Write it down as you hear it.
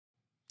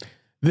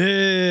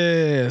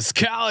This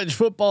college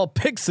football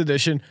picks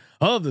edition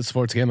of the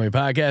Sports Gambling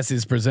Podcast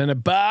is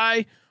presented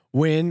by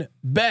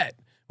WynnBET.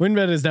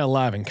 WynnBET is now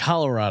live in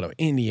Colorado,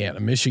 Indiana,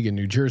 Michigan,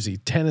 New Jersey,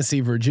 Tennessee,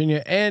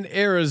 Virginia, and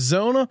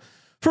Arizona.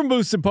 From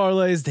boosted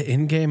parlays to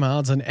in-game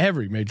odds on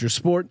every major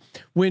sport,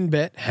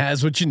 WynnBET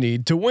has what you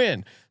need to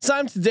win.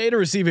 Sign up today to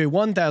receive a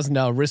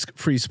 $1,000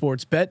 risk-free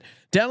sports bet.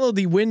 Download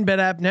the WynnBET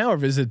app now or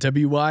visit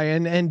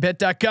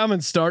wynnbet.com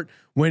and start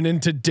winning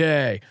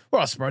today. We're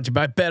also brought to you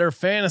by Better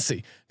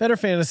Fantasy. Better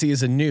Fantasy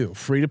is a new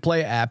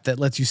free-to-play app that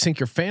lets you sync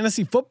your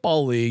fantasy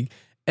football league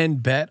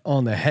and bet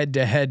on the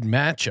head-to-head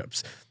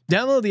matchups.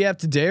 Download the app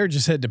today or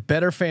just head to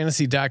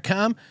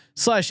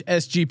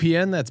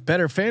betterfantasy.com/SGPN. That's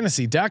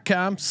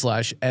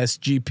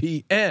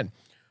betterfantasy.com/SGPN.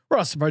 We're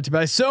also brought to you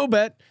by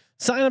SoBet.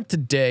 Sign up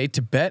today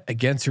to bet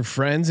against your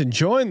friends and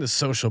join the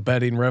social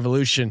betting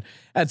revolution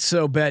at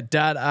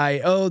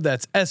SoBet.io.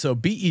 That's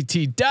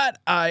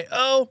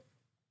SoBet.io.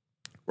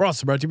 We're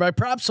also brought to you by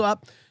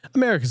PropSwap,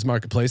 America's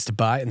marketplace to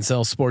buy and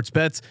sell sports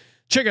bets.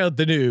 Check out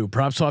the new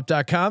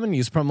PropSwap.com and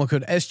use promo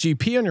code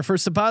SGP on your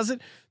first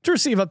deposit to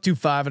receive up to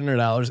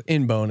 $500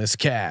 in bonus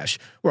cash.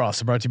 We're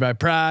also brought to you by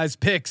Prize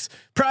Picks.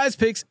 Prize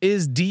Picks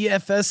is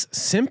DFS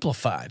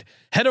simplified.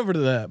 Head over to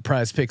the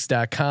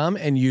prizepicks.com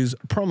and use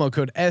promo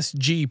code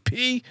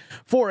SGP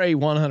for a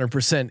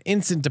 100%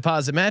 instant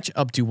deposit match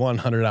up to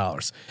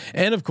 $100.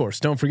 And of course,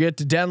 don't forget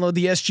to download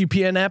the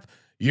SGPN app,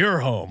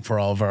 your home for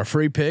all of our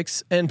free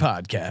picks and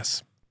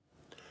podcasts.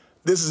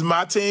 This is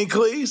Martin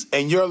Cleese,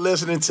 and you're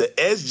listening to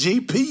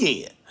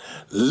SGPN.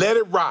 Let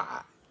it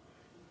ride.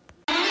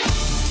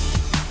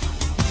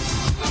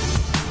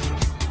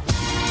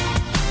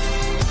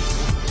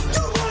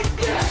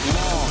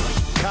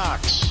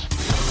 Cox.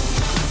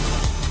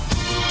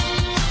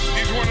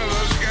 He's one of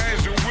those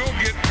guys who will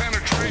get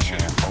penetration.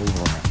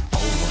 Over.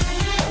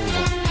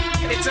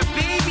 It's a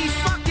baby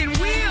fucking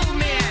wheel,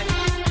 man.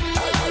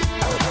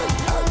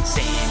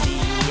 San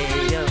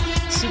Diego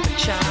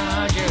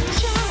Superchargers.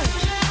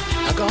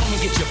 Now go home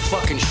and get your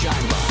fucking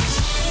shine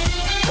box.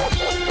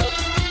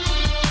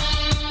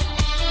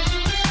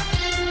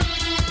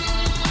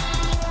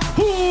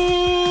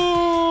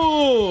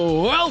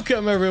 Ooh,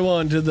 welcome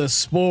everyone to the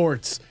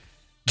Sports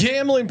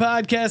Gambling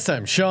Podcast.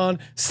 I'm Sean,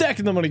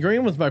 stacking the money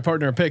green with my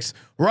partner in picks,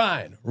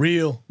 Ryan,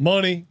 Real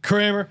Money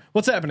Kramer.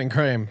 What's happening,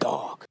 Kramer?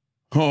 Dog.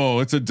 Oh,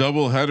 it's a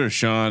double header,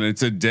 Sean.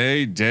 It's a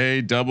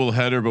day double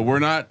header, but we're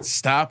not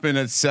stopping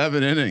at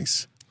 7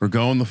 innings. We're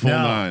going the full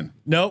 9.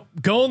 Nope,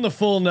 going the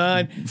full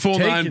 9. Full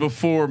 9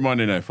 before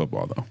Monday Night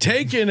Football, though.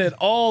 Taking it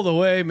all the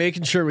way,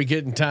 making sure we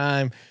get in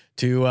time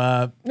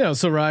to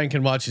so Ryan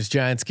can watch his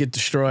Giants get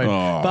destroyed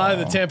by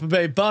the Tampa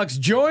Bay Bucks.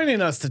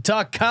 Joining us to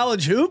talk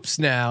college hoops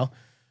now,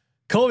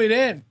 Colby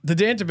Dant. The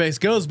Dantabase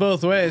goes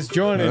both ways.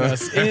 Joining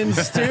us in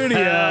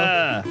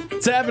studio.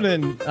 What's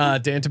happening,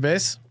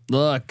 Dantabase?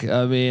 Look,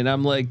 I mean,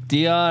 I'm like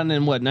Dion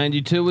in what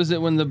 92 was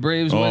it when the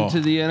Braves went to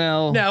the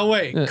NL? Now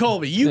wait,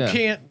 Colby, you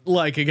can't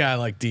like a guy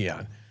like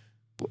Dion.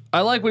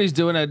 I like what he's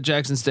doing at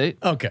Jackson State.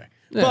 Okay,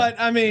 but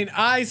I mean,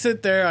 I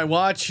sit there, I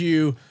watch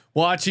you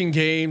watching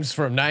games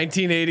from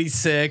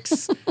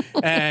 1986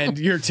 and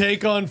your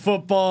take on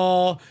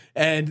football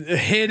and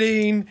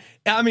hitting.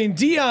 I mean,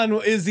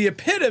 Dion is the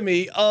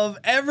epitome of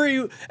every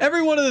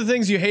one of the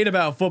things you hate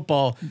about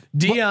football.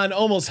 Dion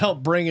almost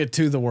helped bring it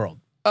to the world.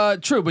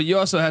 True, but you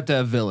also have to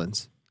have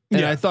villains.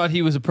 And I thought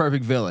he was a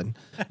perfect villain.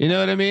 You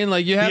know what I mean?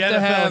 Like you have to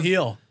have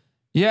heel.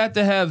 You have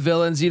to have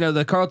villains. You know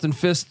the Carlton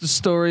Fisk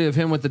story of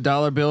him with the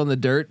dollar bill in the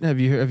dirt. Have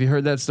you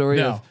heard that story?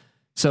 No.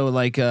 So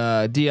like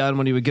Dion,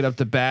 when he would get up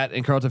to bat,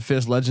 and Carlton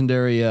Fisk,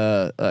 legendary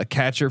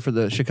catcher for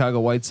the Chicago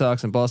White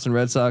Sox and Boston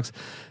Red Sox,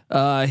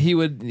 he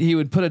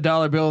would put a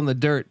dollar bill in the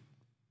dirt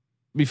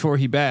before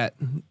he bat,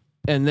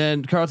 and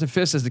then Carlton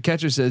Fisk, as the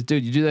catcher, says,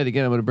 "Dude, you do that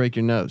again, I'm going to break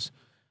your nose."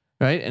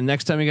 Right, and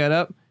next time he got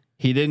up,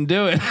 he didn't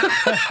do it.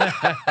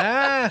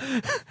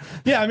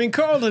 Yeah, I mean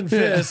Carlton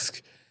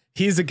Fisk.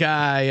 He's a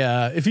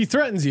guy. If he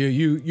threatens you,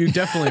 you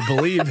definitely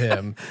believe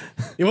him.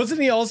 Wasn't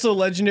he also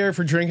legendary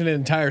for drinking an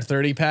entire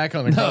 30 pack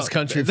on a cross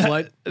country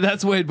flight?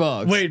 That's Wade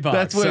Boggs.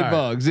 That's Wade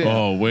Boggs. Yeah.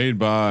 Oh, Wade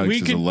Boggs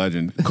is a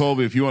legend.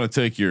 Colby, if you want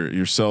to take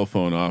your cell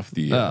phone off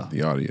the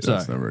audio,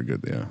 that's never a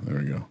good. Yeah,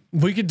 there we go.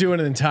 We could do an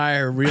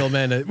entire Real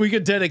Men. We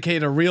could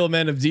dedicate a Real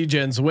Men of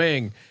DGen's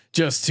wing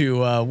just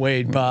to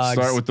Wade Boggs.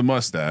 Start with the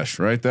mustache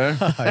right there.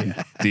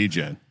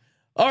 DGen.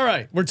 All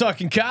right, we're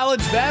talking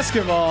college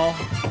basketball.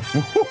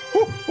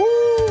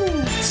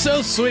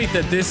 So sweet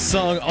that this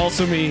song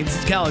also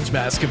means college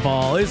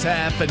basketball is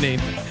happening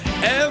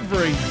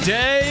every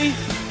day,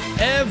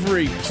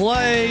 every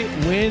play.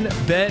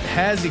 WynnBET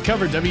has you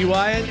covered.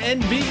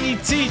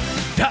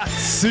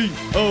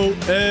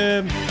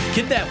 WYNNBET.com.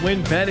 Get that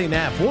WynnBetting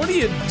app. What are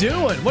you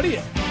doing? What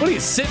are you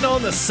sitting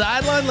on the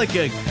sideline like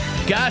a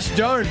gosh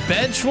darn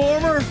bench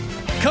warmer?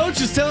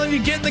 Coach is telling you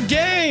get in the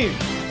game.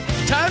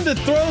 Time to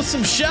throw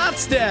some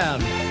shots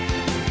down.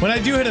 When I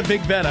do hit a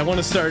big bet, I want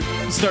to start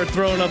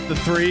throwing up the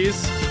threes.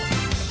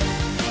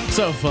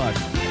 So fun.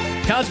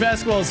 College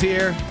basketball is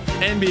here.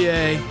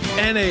 NBA,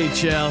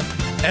 NHL,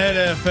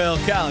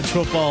 NFL, college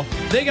football.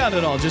 They got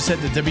it all. Just head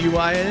to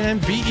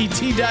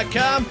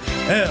WINNBET.com.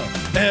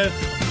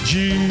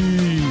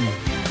 LFG.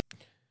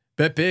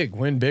 Bet big,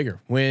 win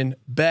bigger, win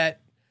bet.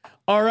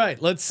 All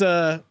right, let's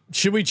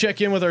should we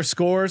check in with our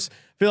scores? I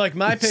feel like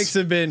my picks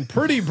have been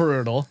pretty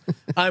brutal.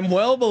 I'm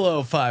well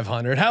below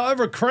 500.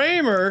 However,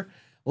 Kramer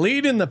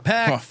leading the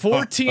pack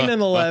 14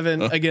 and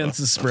 11 against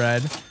the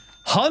spread.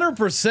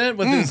 100%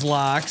 with his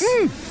locks.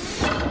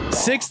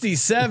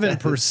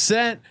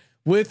 67%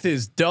 with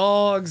his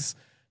dogs.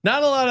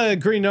 Not a lot of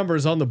green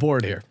numbers on the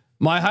board here.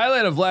 My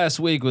highlight of last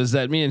week was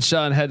that me and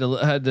Sean had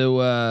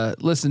to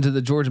listen to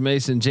the George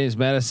Mason James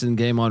Madison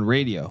game on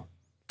radio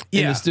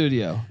in the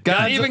studio.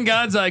 Even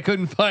God's Eye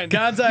couldn't find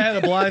God's Eye had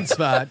a blind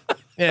spot.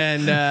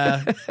 And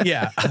a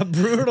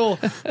brutal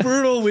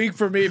week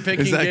for me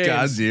picking. Is that games.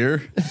 God's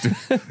ear?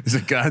 Is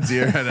it God's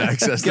ear had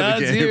access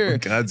God's to the game? ear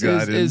God's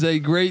is a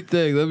great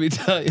thing. Let me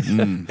tell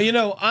you. You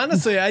know,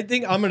 honestly, I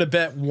think I'm going to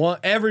bet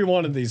every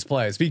one of these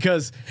plays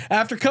because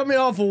after coming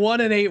off a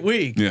 1-8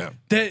 week, a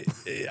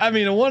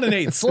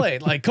 1-8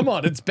 slate, like, come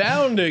on, it's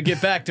bound to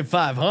get back to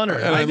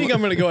 500. I think I'm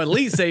going to go at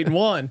least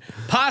 8-1,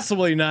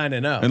 possibly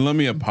 9-0. And let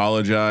me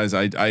apologize.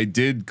 I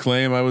did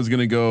claim I was going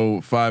to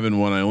go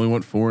 5-1. I only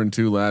went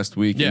 4-2 last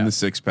week in the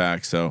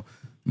 6-pack. So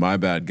my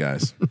bad,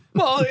 guys.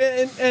 Well,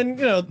 and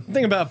you know, the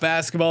thing about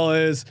basketball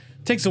is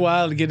it takes a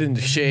while to get into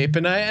shape,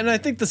 and I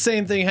think the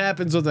same thing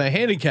happens with the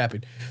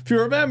handicapping. If you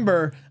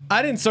remember,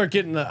 I didn't start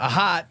getting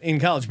hot in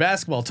college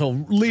basketball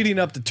till leading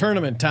up to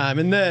tournament time,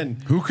 and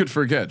then Who could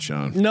forget,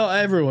 Sean? no,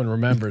 everyone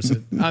remembers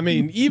it. I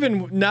mean,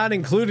 even not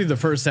including the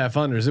first half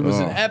unders, it was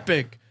an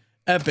epic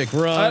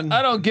run.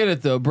 I don't get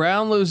it though.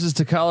 Brown loses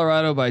to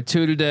Colorado by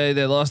 2 today.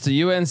 They lost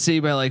to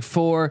UNC by like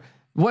 4.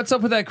 What's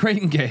up with that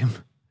Creighton game?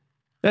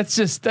 That's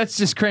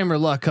just Kramer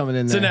luck coming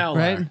in there, it's an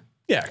outlier. right?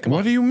 Yeah, come What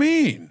on. do you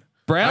mean?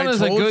 Brown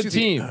is a told good you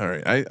team. All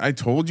right, I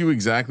told you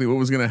exactly what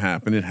was going to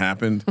happen. It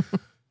happened.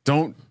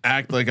 Don't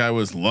act like I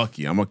was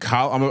lucky.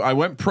 I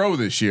went pro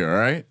this year. All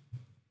right,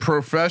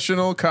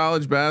 professional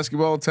college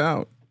basketball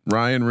tout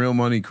Ryan Real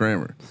Money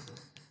Kramer.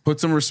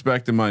 Put some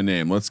respect in my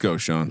name. Let's go,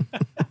 Sean.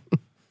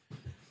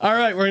 All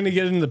right, we're gonna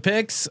get into the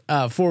picks.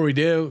 Before we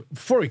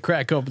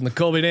crack open the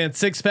Colby Dance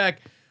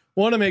 6-pack,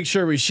 want to make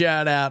sure we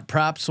shout out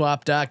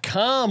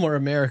PropSwap.com, where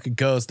America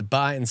goes to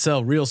buy and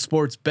sell real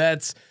sports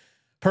bets.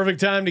 Perfect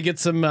time to get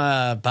some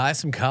buy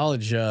some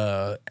college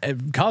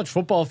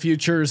football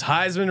futures.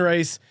 Heisman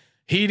race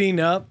heating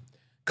up.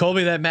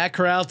 Colby, that Matt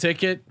Corral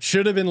ticket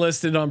should have been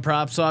listed on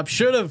PropSwap.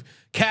 Should have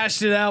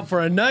cashed it out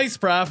for a nice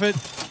profit.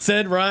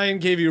 Said Ryan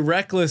gave you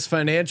reckless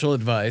financial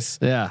advice.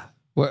 Yeah.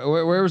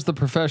 Where was the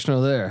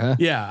professional there? Huh?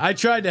 Yeah, I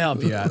tried to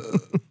help you out.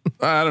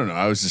 I don't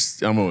know.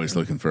 I'm always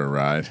looking for a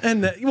ride.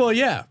 And but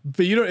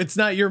you don't. It's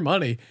not your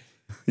money.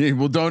 Yeah,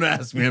 well, don't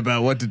ask me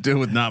about what to do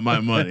with not my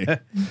money.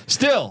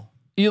 Still,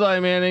 Eli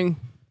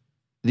Manning,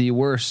 the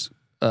worst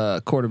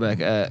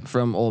quarterback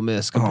from Ole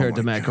Miss compared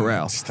to Matt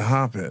Corral.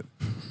 Stop it.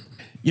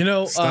 You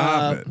know,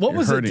 Stop it. what You're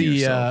was it? hurting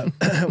yourself.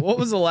 What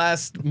was the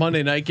last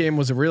Monday night game?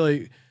 Was it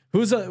really?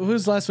 Who's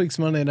last week's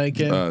Monday night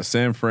game?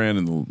 San Fran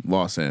and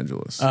Los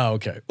Angeles. Oh,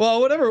 okay. Well,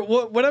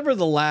 whatever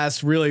the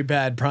last really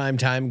bad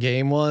primetime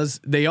game was,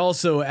 they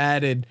also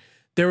added.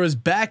 There was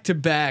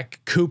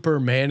back-to-back Cooper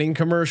Manning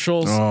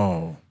commercials.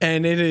 Oh,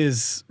 and it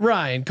is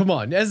Ryan. Come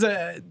on,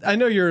 I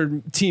know you're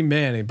Team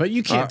Manning, but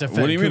you can't defend.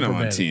 what do you mean Cooper I'm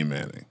on Manning. Team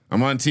Manning?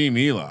 I'm on Team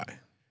Eli.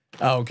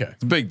 Oh, okay.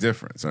 It's a big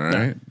difference, all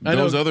right. I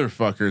Those know. other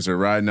fuckers are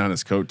riding on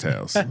his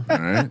coattails. All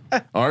right,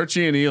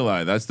 Archie and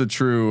Eli. That's the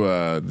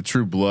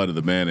true blood of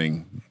the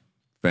Manning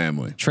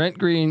family. Trent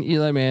Green,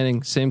 Eli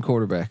Manning, same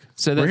quarterback.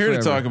 So We're here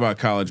to talk about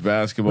college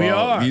basketball. We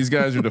are. These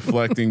guys are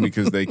deflecting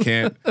because they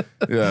can't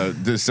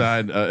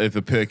decide if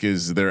a pick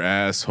is their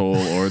asshole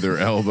or their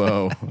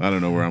elbow. I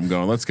don't know where I'm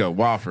going. Let's go,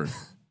 Wofford.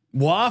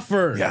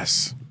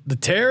 Yes. The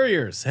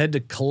Terriers head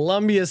to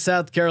Columbia,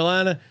 South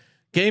Carolina.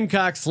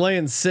 Gamecocks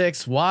laying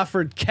 6.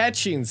 Wofford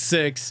catching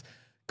 6.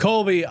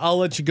 Colby, I'll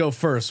let you go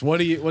first.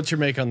 What's your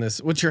make on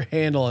this? What's your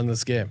handle on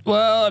this game?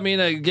 Well, I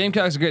mean,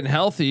 Gamecocks are getting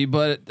healthy,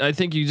 but I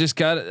think you just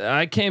got.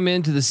 I came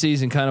into the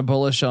season kind of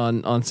bullish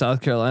on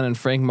South Carolina and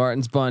Frank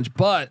Martin's bunch,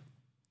 but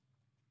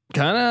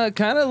kind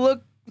of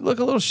look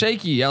a little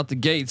shaky out the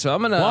gate. So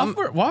I'm gonna.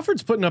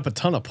 Wofford's putting up a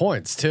ton of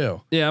points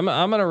too. Yeah, I'm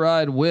gonna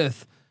ride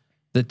with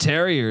the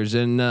Terriers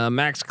and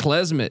Max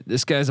Klesmit.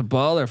 This guy's a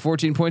baller.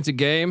 14 points a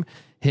game.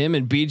 Him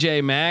and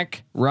BJ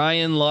Mack,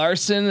 Ryan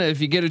Larson.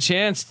 If you get a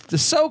chance, the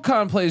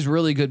SoCon plays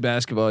really good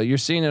basketball. You're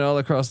seeing it all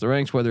across the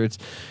ranks, whether it's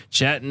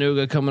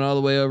Chattanooga coming all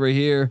the way over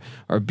here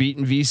or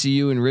beating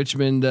VCU in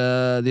Richmond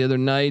the other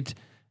night.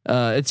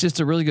 It's just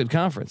a really good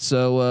conference.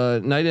 So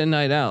night in,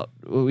 night out.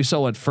 We saw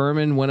what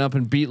Furman went up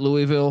and beat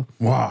Louisville.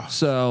 Wow.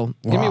 So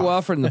give me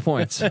Wofford in the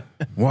points.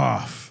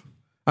 Woff.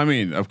 I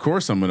mean, of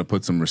course, I'm going to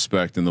put some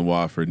respect in the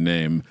Wofford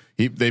name.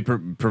 They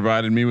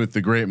provided me with the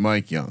great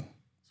Mike Young.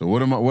 So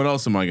what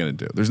else am I going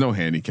to do? There's no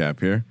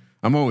handicap here.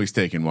 I'm always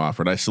taking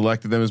Wofford. I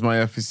selected them as my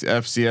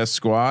FCS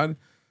squad.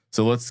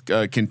 So let's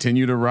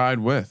continue to ride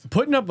with.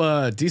 Putting up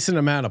a decent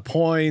amount of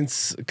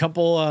points, a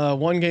couple,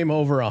 one game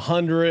over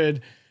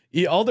 100.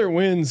 all their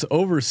wins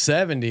over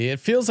 70. It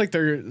feels like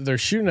they're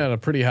shooting at a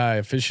pretty high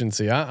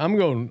efficiency.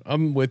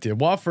 I'm with you.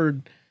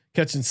 Wofford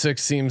catching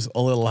 6 seems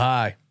a little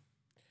high.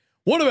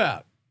 What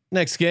about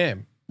next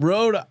game?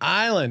 Rhode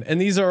Island, and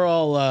these are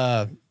all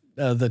the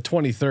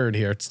 23rd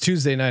here. It's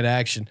Tuesday night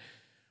action.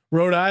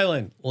 Rhode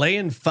Island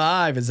laying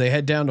 5 as they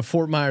head down to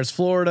Fort Myers,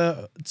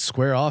 Florida,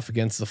 square off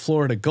against the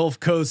Florida Gulf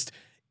Coast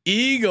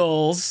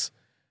Eagles.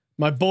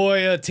 My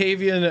boy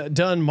Tavian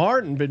Dunn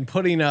Martin been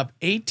putting up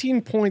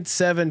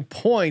 18.7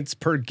 points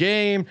per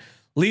game,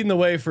 leading the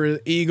way for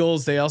the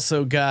Eagles. They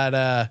also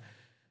got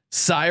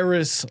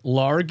Cyrus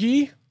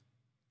Largy.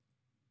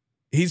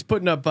 He's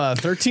putting up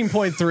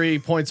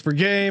 13.3 points per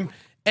game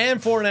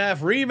and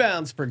 4.5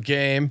 rebounds per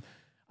game.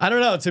 I don't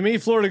know. To me,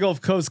 Florida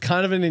Gulf Coast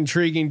kind of an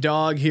intriguing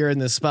dog here in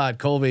this spot.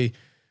 Colby,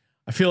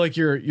 I feel like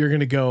you're going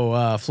to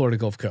go Florida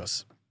Gulf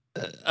Coast.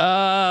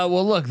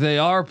 Well, look, they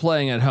are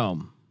playing at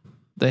home.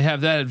 They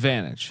have that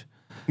advantage.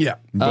 Yeah.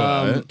 You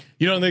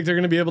don't think they're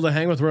going to be able to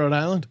hang with Rhode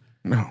Island?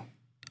 No.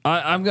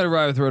 I'm going to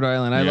ride with Rhode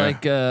Island. I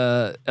like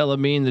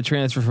Elamine, the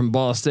transfer from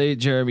Ball State,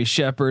 Jeremy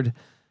Shepard,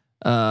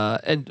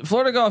 and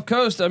Florida Gulf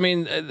Coast. I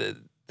mean,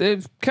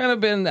 they've kind of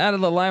been out of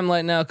the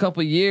limelight now a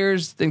couple of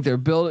years. I think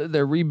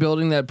they're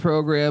rebuilding that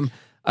program.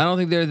 I don't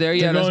think they're there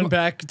yet. They're going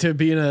back to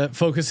being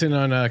focusing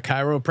on a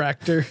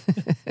chiropractor.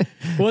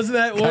 Wasn't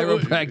that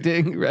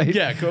chiropractic? Right?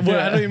 Yeah.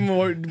 I don't even.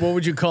 What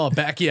would you call it?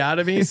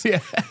 Bacchiotomies? Yeah.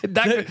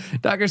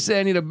 Doctor said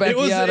I need a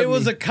bacchiotomy. It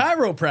was a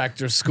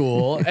chiropractor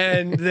school,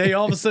 and they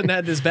all of a sudden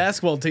had this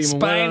basketball team.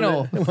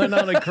 Spinal and went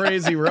on a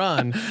crazy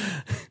run.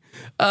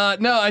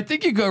 No, I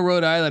think you go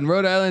Rhode Island.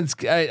 Rhode Island's.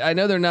 I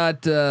know they're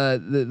not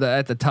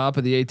at the top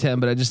of the A10,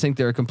 but I just think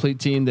they're a complete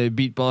team. They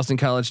beat Boston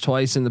College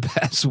twice in the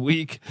past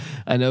week.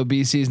 I know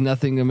BC's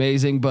nothing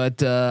amazing,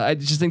 but I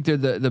just think they're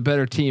the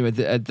better team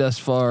at thus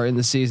far in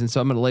the season.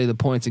 So I'm going to lay the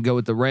points and go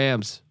with the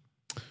Rams.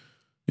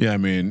 Yeah, I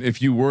mean,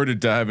 if you were to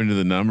dive into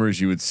the numbers,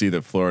 you would see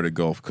that Florida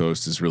Gulf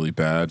Coast is really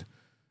bad.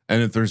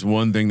 And if there's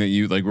one thing that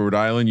you like, Rhode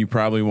Island, you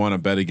probably want to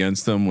bet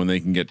against them when they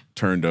can get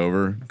turned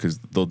over because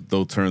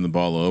they'll turn the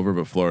ball over.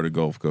 But Florida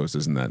Gulf Coast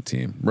isn't that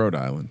team. Rhode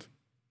Island.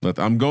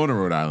 I'm going to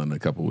Rhode Island in a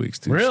couple weeks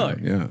too. Really? So,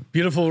 yeah.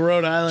 Beautiful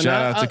Rhode Island.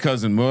 Shout out to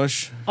Cousin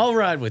Mush. I'll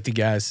ride with you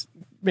guys.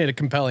 Made a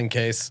compelling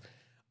case.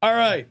 All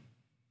right,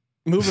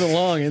 moving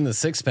along in the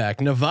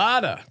 6-pack.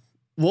 Nevada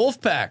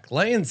Wolfpack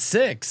laying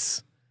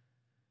 6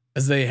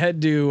 as they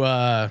head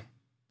to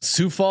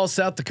Sioux Falls,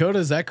 South Dakota.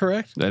 Is that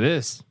correct? That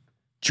is.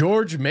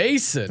 George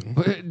Mason.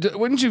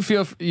 Wouldn't you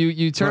feel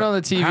you turn on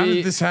the TV? How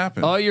did this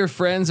happen? All your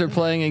friends are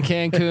playing in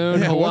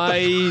Cancun,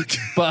 Hawaii,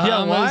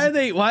 Bahamas.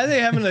 Yeah, why are they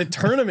having a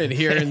tournament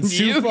here in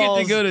Sioux Falls?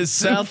 Get to go to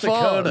South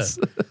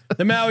Dakota.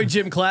 The Maui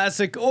Gym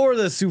Classic or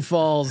the Sioux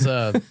Falls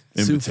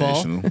Sioux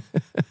Fall.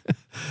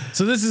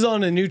 So this is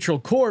on a neutral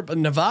court, but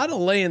Nevada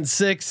laying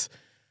 6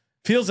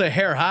 feels a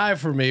hair high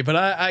for me, but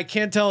I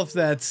can't tell if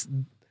that's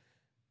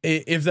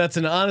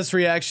an honest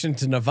reaction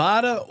to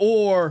Nevada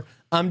or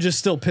I'm just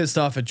still pissed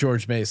off at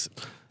George Mason.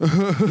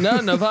 No,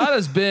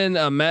 Nevada's been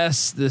a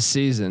mess this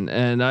season,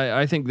 and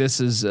I think this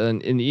is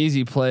an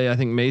easy play. I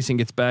think Mason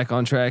gets back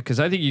on track because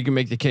I think you can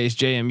make the case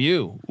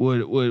JMU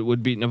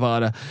would beat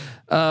Nevada.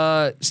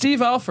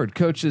 Steve Alford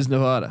coaches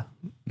Nevada.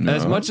 No.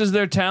 As much as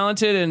they're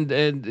talented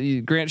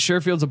and Grant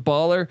Sherfield's a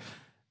baller,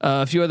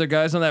 a few other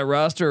guys on that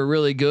roster are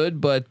really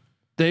good, but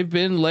they've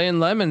been laying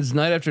lemons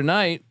night after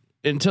night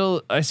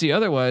until I see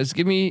otherwise.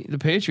 Give me the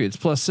Patriots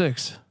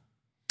 +6.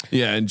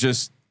 Yeah, and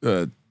just.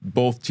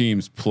 Both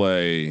teams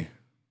play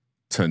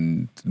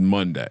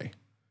Monday,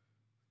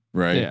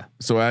 right? Yeah.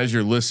 So as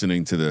you're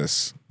listening to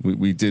this,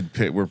 we did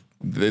pick.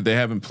 They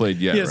haven't played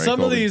yet. Yeah, right,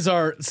 some of these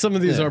are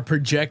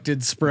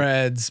projected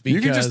spreads. Because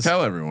you can just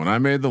tell everyone I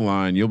made the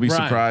line. You'll be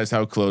surprised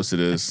how close it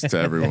is to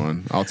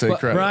everyone. I'll take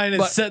credit. Ryan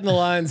is setting the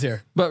lines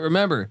here. But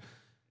remember,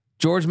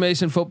 George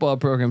Mason football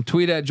program.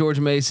 Tweet at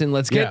George Mason.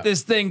 Let's get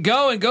this thing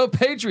going. Go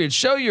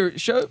Patriots.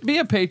 Be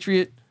a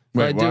Patriot.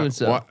 Wait, by doing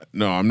so.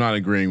 No, I'm not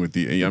agreeing with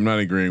you. I'm not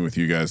agreeing with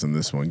you guys on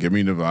this one. Give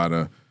me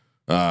Nevada.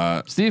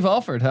 Steve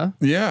Alford, huh?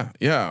 Yeah.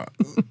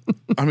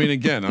 I mean,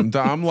 again,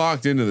 I'm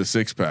locked into the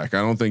 6-pack.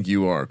 I don't think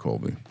you are,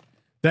 Colby.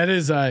 That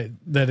is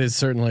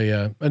certainly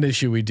an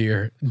issue we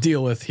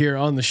deal with here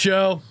on the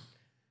show.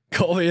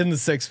 Colby in the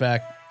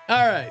 6-pack.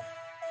 All right.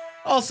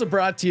 Also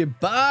brought to you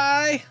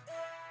by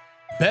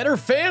Better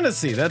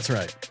Fantasy. That's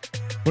right.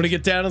 Want to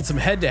get down on some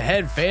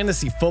head-to-head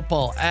fantasy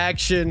football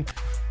action?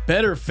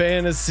 Better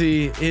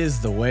Fantasy is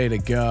the way to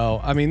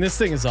go. I mean, this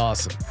thing is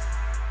awesome.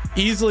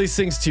 Easily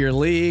syncs to your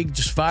league.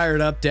 Just fire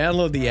it up,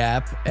 download the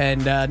app,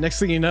 and next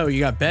thing you know, you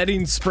got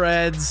betting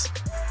spreads,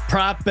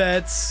 prop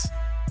bets,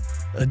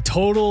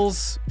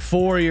 totals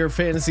for your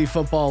fantasy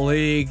football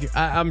league.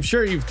 I'm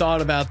sure you've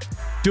thought about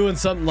doing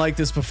something like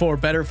this before.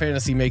 Better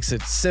Fantasy makes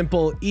it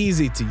simple,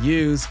 easy to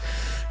use.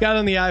 Got it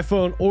on the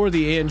iPhone or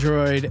the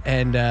Android,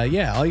 and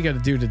all you got to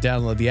do to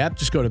download the app,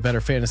 just go to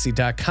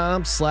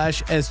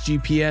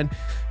betterfantasy.com/SGPN,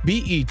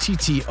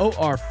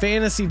 BETTOR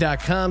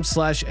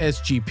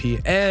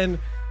fantasy.com/SGPN.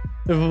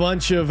 We have a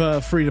bunch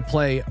of free to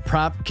play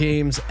prop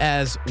games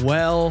as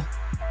well.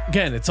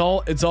 Again, it's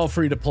all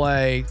free to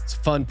play. It's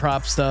fun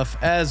prop stuff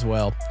as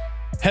well.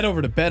 Head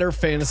over to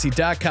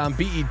betterfantasy.com,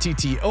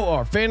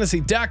 BETTOR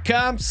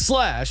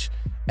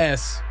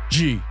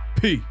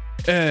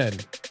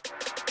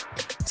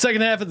fantasy.com/SGPN.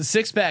 Second half of the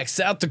six pack,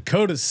 South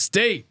Dakota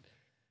State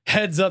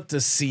heads up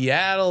to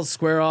Seattle,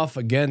 square off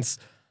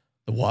against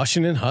the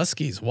Washington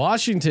Huskies.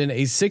 Washington,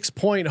 a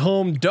 6-point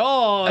home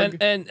dog.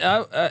 And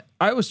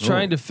I was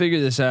trying to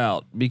figure this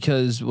out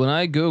because when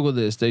I Googled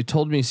this, they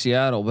told me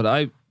Seattle,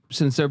 but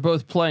since they're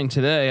both playing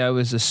today, I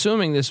was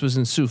assuming this was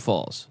in Sioux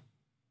Falls.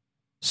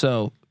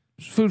 So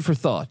food for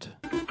thought.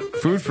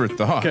 Food for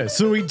thought. Okay,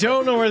 so we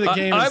don't know where the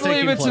game is I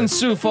believe it's in place.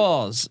 Sioux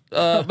Falls,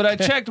 but I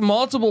checked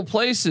multiple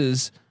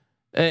places,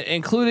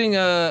 including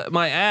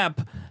my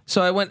app.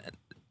 So I went.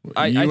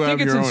 I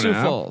think it's in Sioux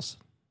Falls.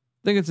 I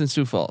think it's in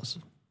Sioux Falls.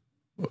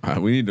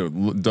 We need to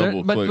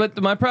double click.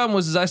 But my problem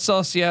was I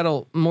saw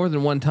Seattle more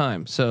than one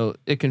time, so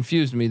it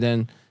confused me.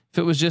 Then if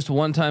it was just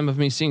one time of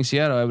me seeing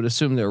Seattle, I would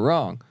assume they're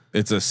wrong.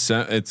 It's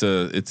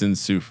in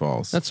Sioux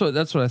Falls. That's what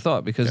I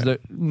thought because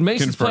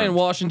Mason's playing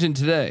Washington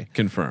today.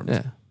 Confirmed.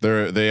 Yeah.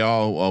 They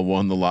all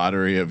won the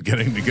lottery of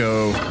getting to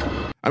go.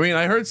 I mean,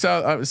 I heard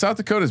South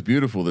Dakota is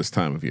beautiful this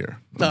time of year.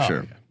 I'm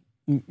sure.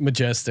 Yeah.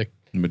 Majestic.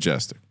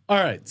 All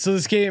right, so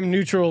this game,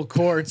 neutral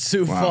court,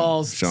 Sioux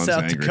Falls, Sean's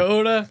South angry.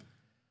 Dakota,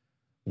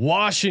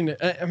 Washington.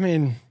 I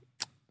mean,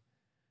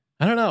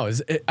 I don't know.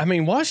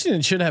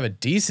 Washington should have a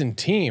decent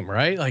team,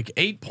 right? Like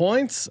 8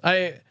 points.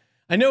 I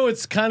know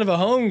it's kind of a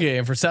home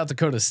game for South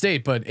Dakota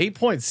State, but 8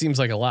 points seems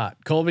like a lot.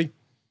 Colby,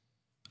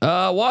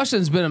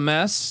 Washington's been a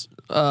mess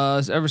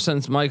ever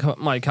since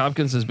Mike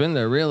Hopkins has been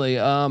there. Really,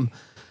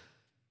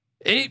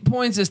 8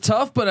 points is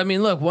tough, but I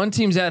mean, look, one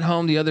team's at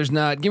home, the other's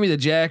not. Give me the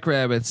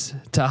Jackrabbits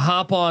to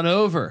hop on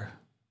over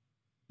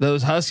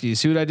those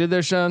Huskies. See what I did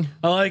there, Sean?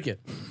 I like it.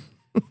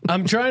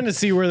 I'm trying to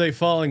see where they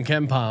fall in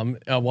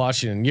KenPom,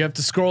 Washington. You have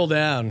to scroll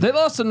down. They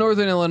lost to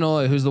Northern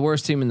Illinois, who's the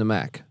worst team in the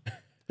MAC.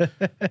 I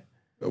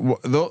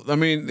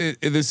mean,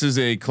 this is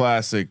a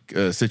classic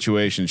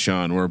situation,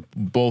 Sean, where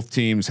both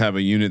teams have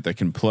a unit that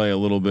can play a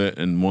little bit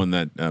and one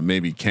that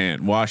maybe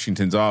can't.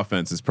 Washington's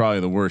offense is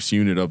probably the worst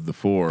unit of the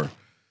four.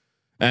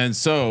 And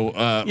so,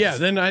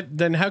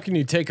 then how can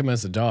you take him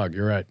as a dog?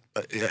 You're right.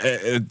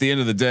 At the end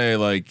of the day,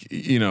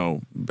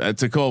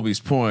 to Colby's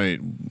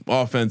point,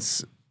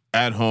 offense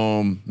at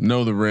home,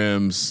 know the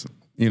rims.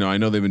 I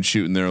know they've been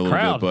shooting there a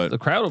little bit, but the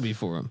crowd will be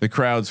for him. The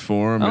crowd's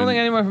for him. I don't think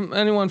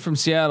anyone from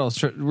Seattle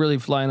is really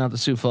flying out to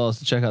Sioux Falls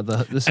to check out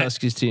this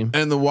Huskies team.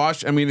 And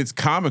it's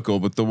comical,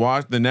 but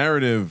the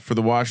narrative for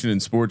the Washington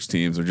sports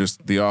teams are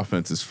just the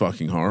offense is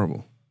fucking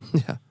horrible.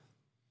 Yeah.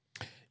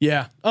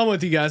 Yeah, I'm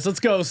with you guys. Let's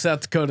go South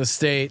Dakota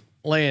State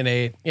laying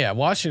 8. Yeah,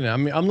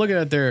 Washington. I'm looking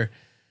at their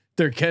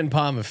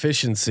KenPom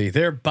efficiency.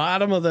 They're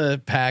bottom of the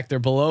pack. They're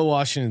below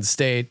Washington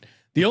State.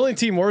 The only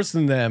team worse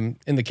than them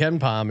in the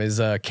KenPom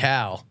is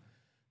Cal.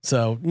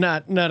 So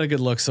not a good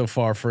look so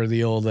far for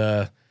the old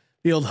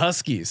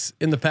Huskies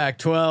in the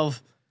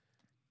Pac-12.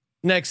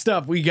 Next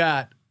up, we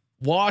got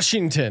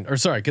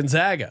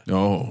Gonzaga.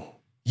 Oh,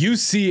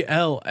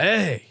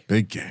 UCLA.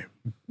 big game,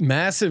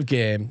 massive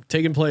game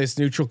taking place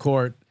neutral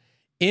court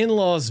in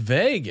Las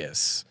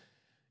Vegas.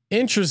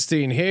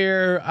 Interesting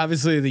here.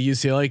 Obviously, the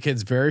UCLA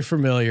kid's very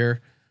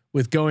familiar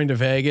with going to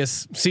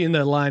Vegas. Seeing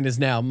that line is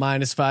now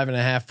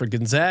 -5.5 for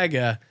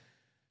Gonzaga.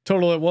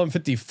 Total at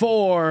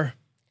 154.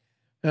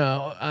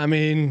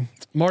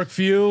 Mark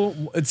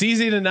Few. It's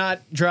easy to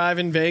not drive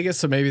in Vegas,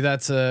 so maybe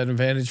that's an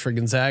advantage for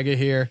Gonzaga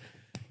here.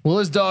 Will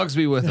his dogs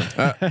be with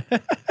him?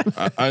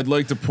 I'd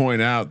like to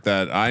point out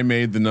that I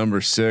made the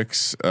number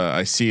 6.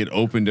 I see it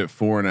opened at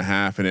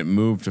 4.5 and it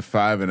moved to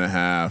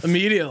 5.5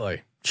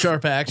 immediately.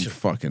 Sharp action.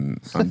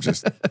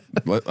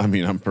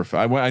 I'm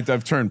perfect.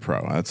 I've turned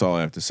pro. That's all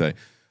I have to say.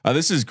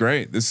 This is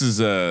great. This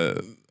is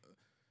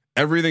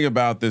everything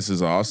about this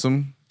is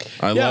awesome.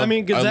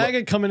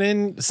 Gonzaga coming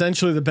in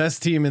essentially the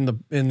best team in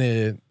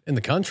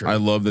the country. I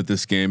love that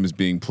this game is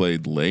being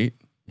played late.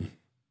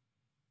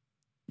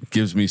 It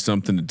gives me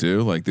something to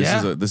do.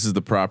 This is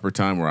the proper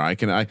time where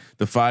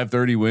the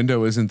 5:30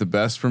 window isn't the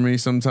best for me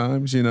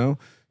sometimes,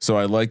 So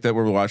I like that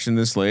we're watching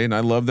this late, and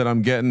I love that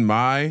I'm getting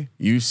my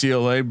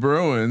UCLA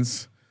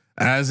Bruins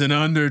as an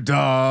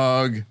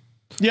underdog.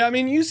 Yeah,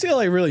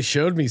 UCLA really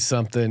showed me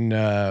something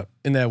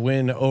in that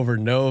win over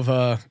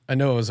Nova. I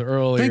know it was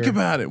earlier. Think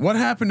about it. What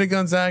happened to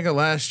Gonzaga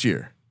last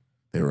year?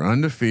 They were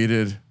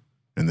undefeated,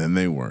 and then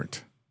they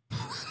weren't.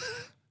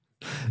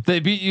 They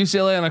beat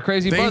UCLA on a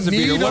crazy buzzer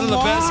beater. One of the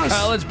best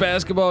college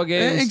basketball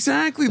games.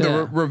 Exactly. Yeah.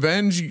 The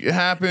revenge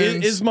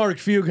happens. Is Mark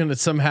Few going to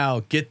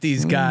somehow get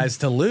these guys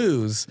to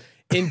lose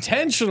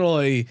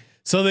intentionally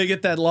so they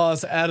get that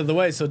loss out of the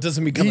way so it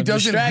doesn't become a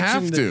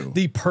distraction? Have to.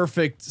 The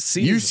perfect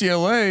season.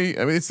 UCLA,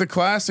 it's the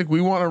classic we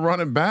want to run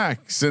it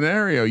back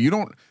scenario.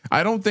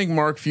 I don't think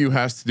Mark Few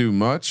has to do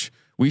much.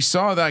 We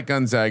saw that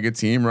Gonzaga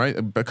team, right?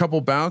 A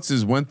couple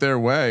bounces went their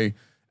way.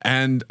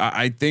 And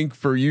I think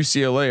for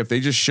UCLA, if they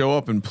just show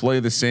up and play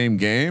the same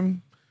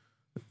game,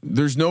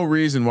 there's no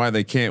reason why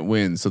they can't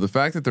win. So the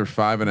fact that they're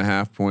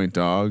 5.5 point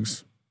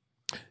dogs,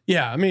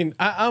 Yeah, I mean,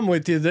 I'm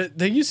with you. The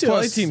UCLA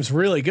Plus- team's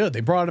really good.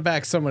 They brought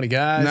back so many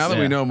guys. Now that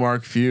we know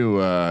Mark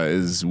Few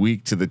is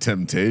weak to the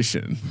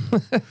temptation,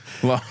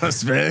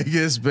 Las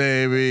Vegas,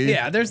 baby.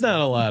 Yeah, there's not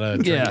a lot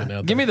of drinking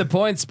out Give me there. the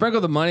points.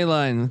 Sprinkle the money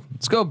line.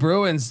 Let's go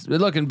Bruins.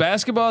 Look, in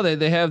basketball,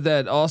 they have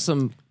that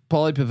awesome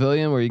Pauley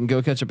Pavilion where you can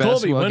go catch a Colby,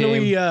 basketball when game.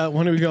 are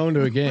we going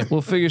to a game?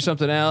 We'll figure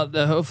something out.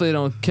 Hopefully, they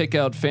don't kick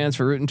out fans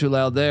for rooting too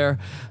loud there.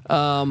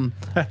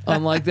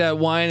 Unlike that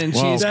wine and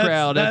cheese That's-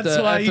 crowd that's at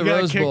the, why at you the got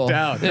Rose kicked Bowl.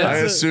 out. I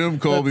That's assume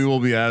Colby will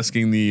be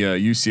asking the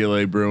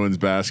UCLA Bruins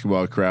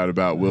basketball crowd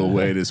about Will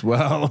Wade as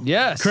well.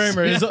 Yes,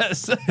 Kramer,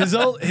 Yes.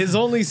 his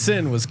only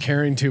sin was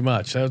caring too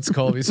much. That's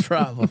Colby's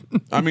problem.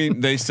 I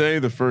mean, they say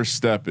the first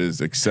step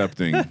is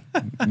accepting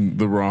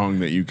the wrong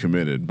that you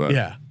committed, but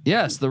Yeah,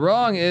 Yes, the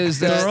wrong is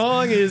that the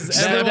wrong is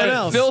everyone that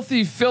else.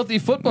 filthy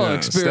football yeah,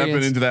 experience.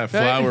 stepping into that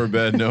flower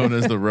bed known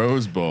as the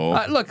Rose Bowl.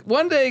 Look,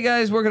 one day,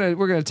 guys, we're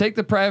gonna take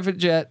the private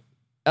jet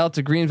out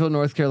to Greenville,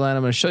 North Carolina.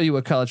 I'm gonna show you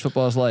what college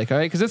football is like. All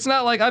right, because it's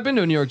not like I've been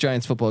to a New York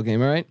Giants football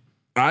game. All right,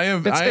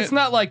 it's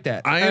not like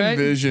that. I all right?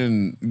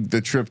 envision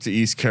the trip to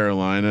East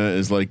Carolina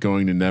is like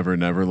going to Never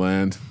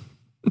Neverland.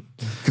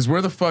 Because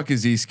where the fuck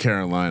is East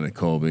Carolina,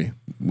 Colby?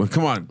 Well,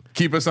 come on,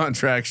 keep us on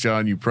track,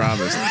 Sean. You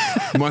promised.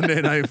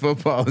 Monday Night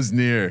Football is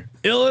near.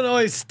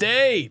 Illinois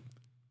State.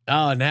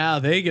 Oh, now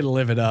they get to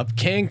live it up.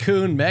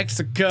 Cancun,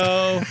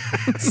 Mexico.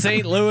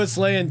 St. Louis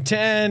laying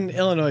 10.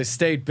 Illinois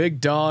State,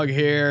 big dog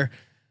here.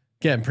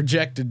 Again,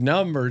 projected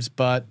numbers,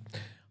 but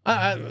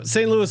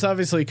St. Louis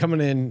obviously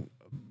coming in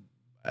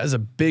as a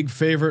big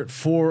favorite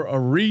for a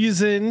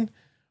reason.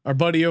 Our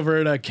buddy over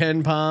at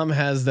Ken Palm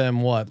has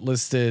them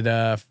listed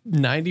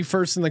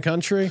 91st in the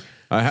country,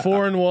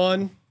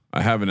 4-1.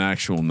 I have an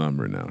actual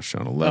number now,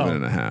 Sean.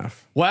 11.5.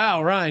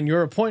 Wow, Ryan,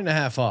 you're a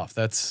 1.5 off.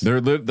 That's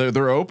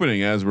They're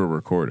opening as we're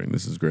recording.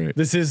 This is great.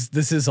 This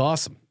is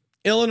awesome.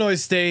 Illinois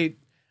State.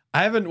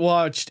 I haven't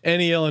watched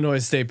any Illinois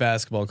State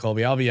basketball,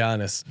 Colby. I'll be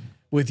honest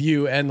with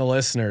you and the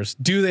listeners.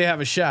 Do they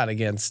have a shot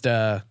against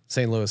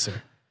St. Louis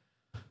here?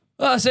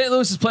 St.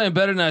 Louis is playing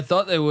better than I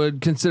thought they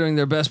would, considering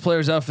their best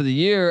players out for the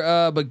year.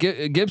 But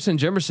Gibson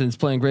Jimerson's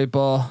playing great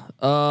ball.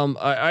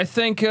 I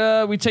think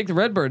we take the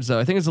Redbirds though.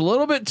 I think it's a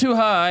little bit too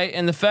high,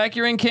 and the fact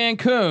you're in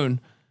Cancun.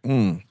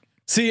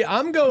 See,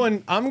 I'm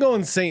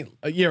going St.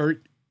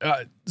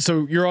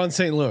 So you're on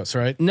St. Louis,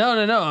 right? No.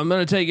 I'm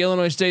going to take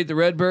Illinois State, the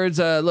Redbirds.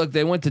 Look,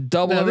 they went to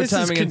double Now, this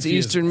overtime is against confusing.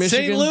 Eastern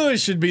Michigan. St. Louis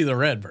should be the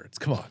Redbirds.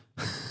 Come on.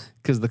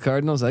 Because the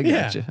Cardinals, I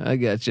got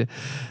you.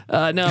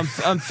 Now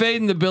I'm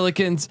fading the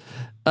Billikens.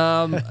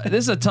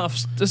 This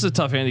is a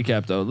tough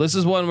handicap though. This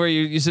is one where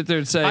you sit there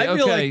and say, I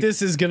feel like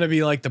this is going to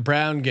be like the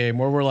Brown game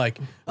where we're like,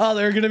 oh,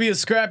 they're going to be a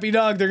scrappy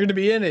dog. They're going to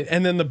be in it.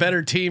 And then the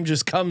better team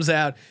just comes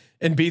out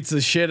and beats the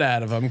shit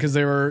out of them because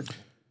they were.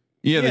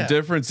 Yeah, the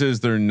difference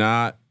is they're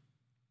not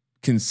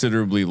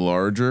considerably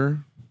larger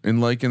in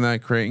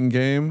that Creighton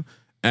game,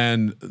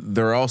 and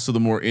they're also the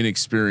more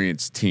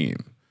inexperienced team.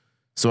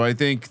 So I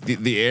think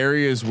the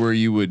areas where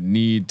you would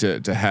need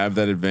to have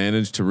that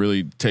advantage to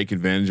really take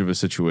advantage of a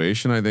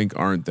situation, I think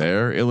aren't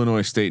there.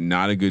 Illinois State,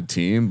 not a good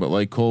team, but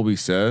like Colby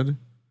said,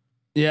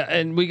 yeah,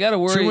 and we got to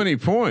worry too many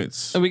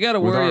points. And we got to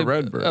with worry our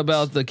Redbirds.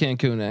 about the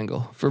Cancun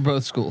angle for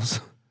both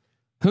schools.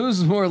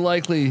 Who's more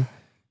likely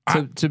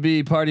to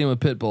be partying with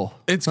Pitbull?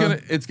 It's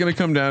gonna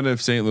come down to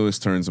if St. Louis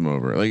turns them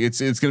over. Like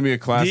it's gonna be a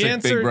classic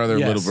answer, big brother,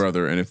 yes. little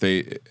brother, and if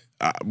they,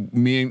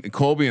 me and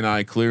Colby and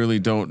I clearly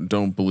don't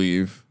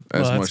believe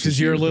as Well, that's much because as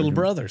you're you little can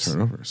brothers.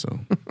 turn over. So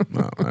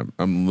no,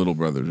 I'm little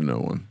brother to no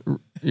one.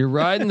 You're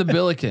riding the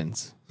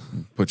Billikens.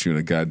 Put you in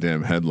a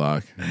goddamn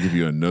headlock, give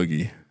you a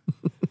noogie.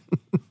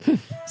 Is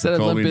that a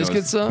Colby Limp Bizkit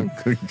knows. song?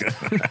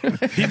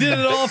 He did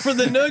it all for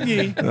the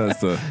noogie.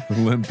 That's the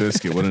Limp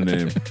Biscuit. What a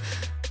name.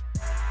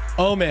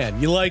 Oh man,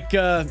 you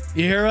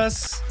hear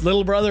us,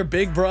 little brother,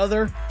 big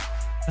brother?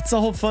 That's the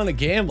whole fun of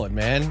gambling,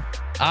 man.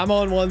 I'm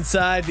on one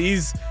side,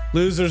 these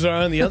losers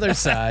are on the other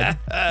side,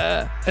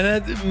 and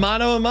then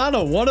mano a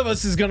mano. One of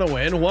us is gonna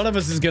win, one of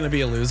us is gonna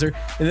be a loser.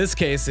 In this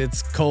case,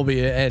 it's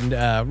Colby and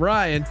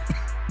Ryan.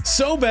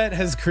 SoBet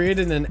has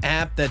created an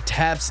app that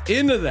taps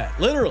into that.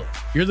 Literally,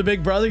 you're the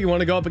big brother. You want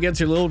to go up against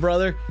your little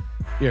brother,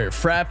 your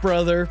frat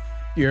brother,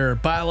 your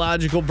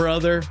biological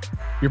brother,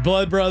 your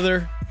blood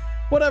brother.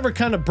 Whatever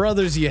kind of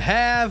brothers you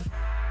have,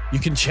 you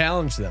can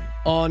challenge them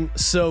on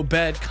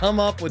SoBet. Come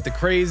up with the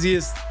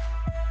craziest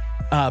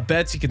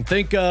bets you can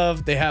think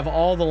of. They have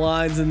all the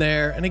lines in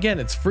there, and again,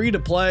 it's free to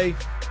play.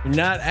 You're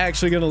not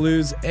actually going to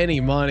lose any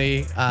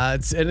money.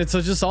 It's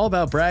just all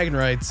about bragging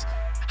rights.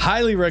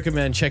 Highly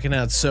recommend checking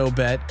out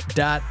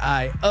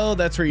SoBet.io.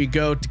 That's where you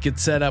go to get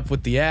set up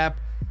with the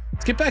app.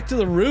 Let's get back to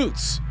the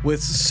roots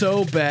with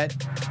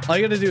SoBet. All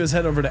you got to do is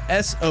head over to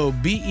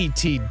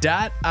SoBet.io.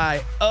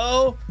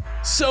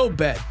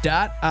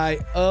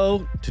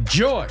 SoBet.io to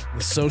join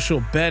the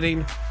social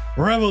betting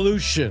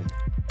revolution.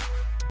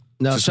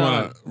 No, Just Sean,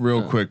 want to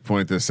real quick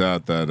point this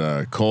out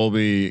that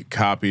Colby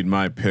copied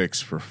my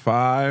picks for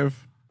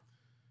 5,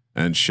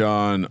 and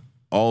Sean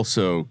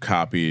also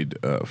copied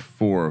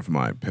 4 of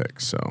my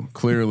picks. So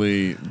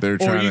clearly they're Or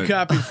trying you to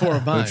copied 4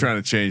 of they're mine.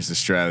 trying to change the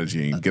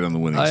strategy and get on the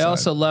winning I side.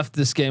 also left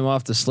this game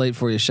off the slate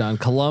for you, Sean.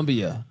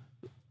 Columbia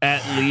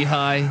at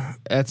Lehigh.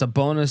 That's a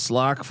bonus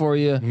lock for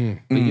you.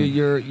 But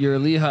your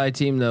Lehigh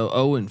team though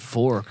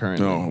 0-4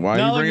 currently. No, why are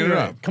Not you bringing it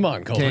looking up? great. Come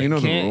on, Colby. you know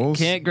the can't, rules.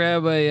 can't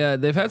grab a.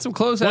 They've had some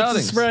close What's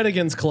outings. the spread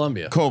against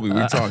Columbia? Colby, we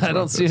talked about I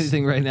don't see this.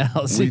 anything right now.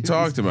 We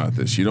talked about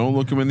this. You don't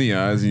look them in the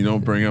eyes and you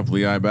don't bring up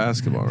Lehigh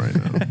basketball right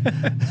now.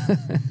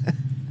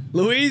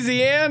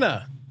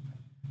 Louisiana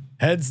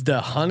heads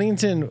to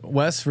Huntington,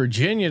 West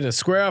Virginia to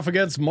square off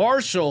against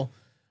Marshall.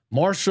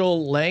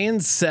 Marshall laying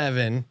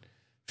 7.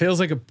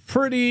 Feels like a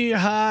pretty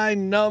high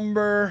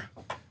number,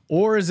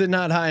 or is it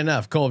not high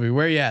enough? Colby,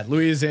 where you at?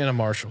 Louisiana,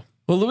 Marshall.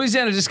 Well,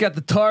 Louisiana just got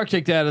the tar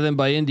kicked out of them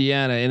by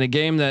Indiana in a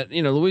game that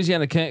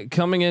Louisiana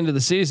coming into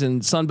the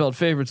season, Sun Belt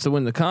favorites to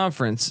win the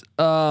conference.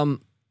 Can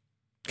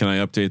I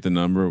update the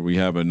number? We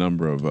have a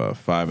number of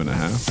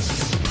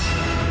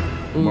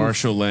 5.5.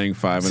 Marshall laying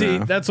 5.5. See,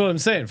 that's what I'm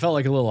saying. Felt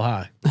like a little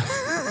high.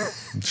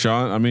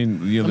 Sean, I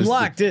mean, I'm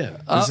locked in.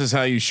 This is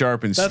how you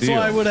sharpen That's steel.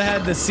 why I would have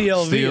had the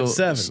CLV at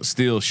 7.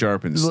 Steel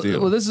sharpens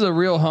steel. Well, this is a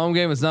real home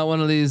game. It's not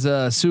one of these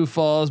Sioux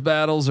Falls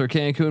battles or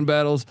Cancun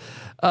battles.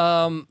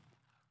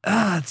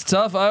 It's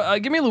tough. I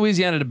give me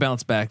Louisiana to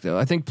bounce back though.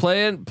 I think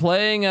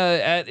playing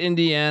at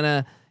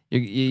Indiana,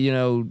 you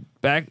know,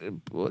 back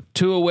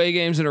 2 away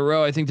games in a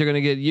row. I think they're going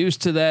to get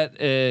used to that.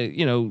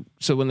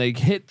 So when they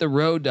hit the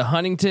road to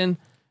Huntington,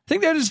 I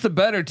think they're just the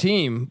better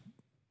team.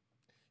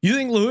 You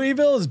think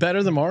Louisville is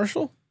better than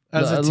Marshall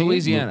as a team?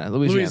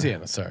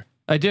 Louisiana. Sorry.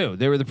 I do.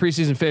 They were the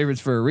preseason favorites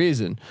for a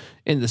reason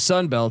in the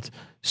Sun Belt.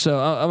 So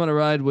I'm going to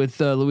ride with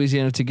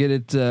Louisiana to get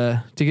it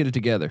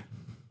together.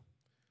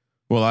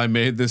 Well, I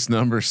made this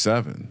number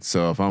 7.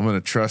 So if I'm going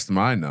to trust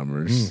my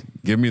numbers,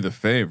 give me the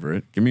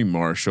favorite. Give me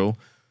Marshall.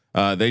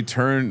 They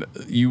turned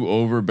you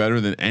over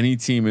better than any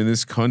team in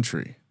this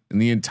country, in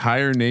the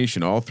entire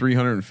nation. All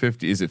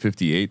 350. Is it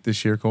 58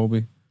 this year,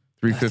 Colby?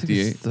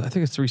 358. I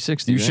think it's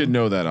 360. You should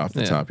know that off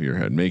the top of your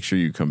head. Make sure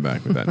you come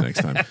back with that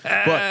next time.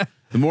 But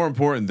the more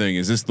important thing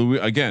is this.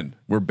 Again,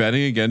 we're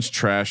betting against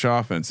trash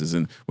offenses,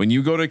 and when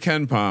you go to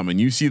Ken Pom and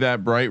you see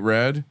that bright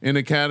red in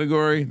a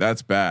category,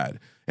 that's bad.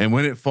 And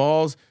when it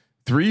falls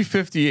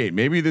 358,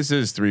 maybe this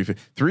is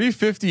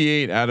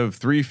 358 out of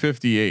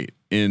 358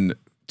 in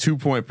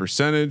 2-point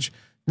percentage.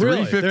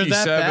 Really?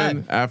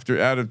 357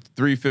 out of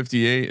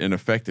 358 in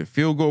effective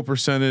field goal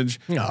percentage.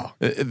 No,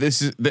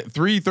 this is the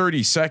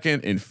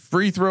 332nd in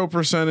free throw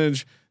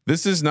percentage.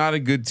 This is not a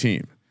good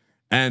team,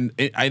 and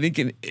I think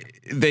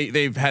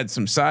they've had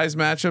some size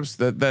matchups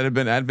that have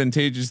been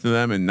advantageous to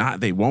them, and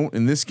they won't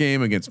in this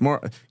game against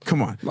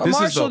Come on,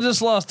 Marshall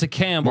just lost to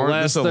Campbell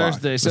last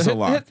Thursday, so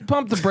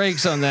pump the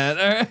brakes on that.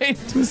 All right,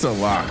 this is a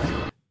lock.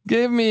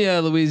 Give me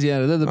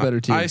Louisiana. They're the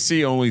better team. I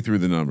see only through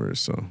the numbers,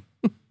 so.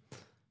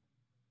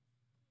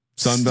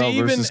 Sunbelt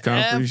versus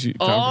conference.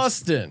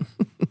 Austin.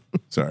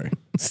 Sorry.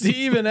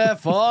 Stephen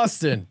F.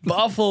 Austin,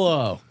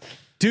 Buffalo,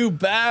 do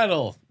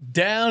battle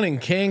down in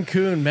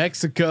Cancun,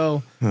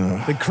 Mexico.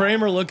 The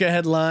Kramer look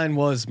ahead line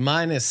was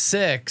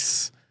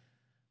 -6.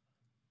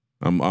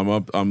 I'm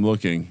up. I'm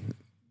looking.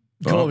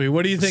 Colby,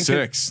 what do you think?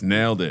 6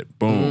 nailed it.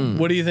 Boom.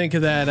 What do you think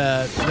of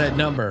that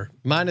number?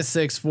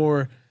 -6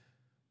 for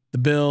the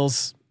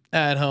Bills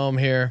at home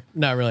here.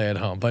 Not really at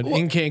home, but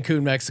in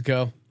Cancun,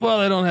 Mexico.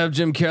 Well, they don't have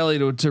Jim Kelly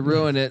to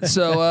ruin it,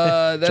 so Josh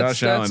Allen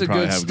that's a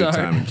probably good have start. a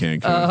good time in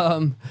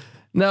Cancun.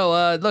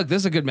 Look,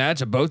 this is a good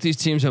matchup. Both these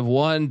teams have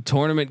won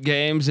tournament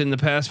games in the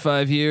past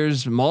 5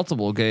 years,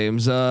 multiple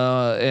games.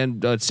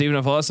 And Stephen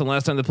F. Austin,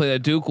 last time they played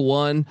at Duke,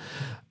 won.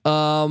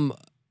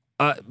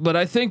 But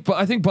I think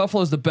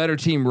Buffalo is the better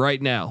team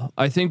right now.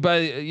 I think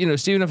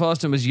Stephen F.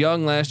 Austin was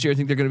young last year. I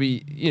think they're going to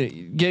be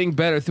getting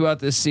better throughout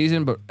this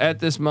season. But at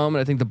this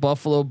moment, I think the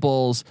Buffalo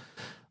Bulls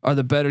are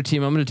the better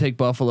team. I'm going to take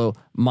Buffalo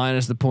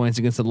minus the points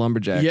against the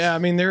Lumberjacks. Yeah, I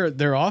mean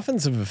their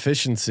offensive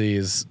efficiency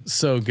is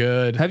so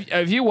good.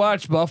 Have you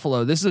watched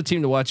Buffalo? This is a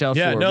team to watch out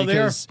for. No,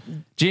 because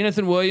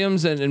Jonathan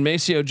Williams and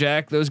Maceo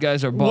Jack, those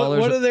guys are ballers.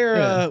 What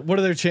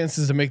are their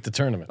chances to make the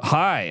tournament?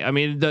 High. I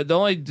mean, the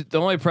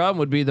only problem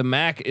would be the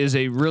MAC is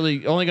a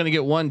really only going to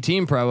get one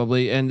team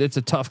probably, and it's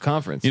a tough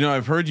conference.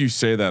 I've heard you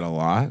say that a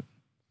lot,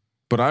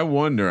 but I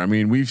wonder. I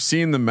mean, we've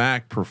seen the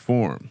MAC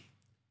perform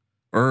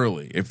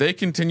early. If they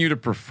continue to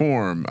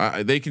perform,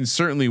 they can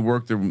certainly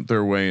work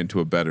their way into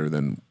a better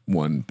than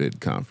one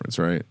bid conference,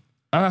 right?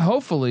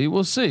 Hopefully,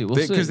 we'll see.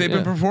 Because they've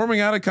been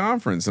performing out of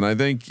conference, and I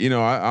think we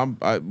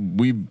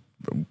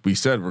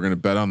said we're going to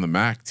bet on the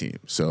MAC team.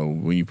 So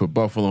when you put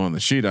Buffalo on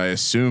the sheet, I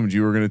assumed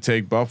you were going to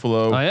take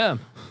Buffalo. I am.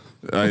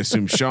 I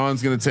assume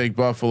Sean's going to take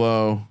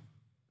Buffalo,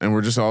 and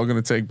we're just all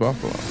going to take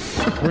Buffalo.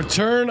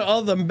 Return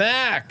of the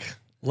MAC.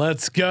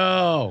 Let's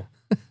go.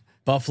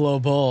 Buffalo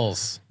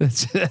Bulls.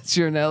 That's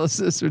your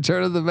analysis.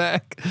 Return of the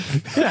MAC.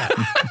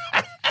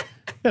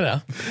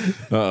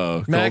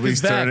 Oh, Mac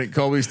is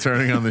Colby's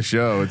turning on the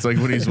show. It's like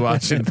when he's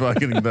watching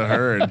fucking The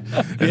Herd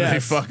and they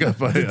fuck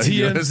up a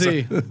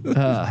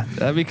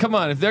TMZ. I mean, come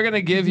on. If they're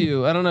gonna give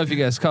you, I don't know if you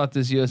guys caught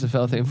this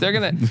USFL thing.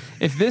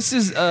 If this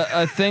is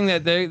a thing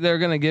that they're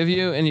gonna give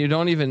you, and you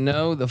don't even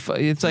know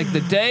it's like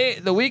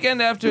the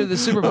weekend after the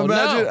Super Bowl.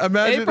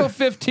 Imagine April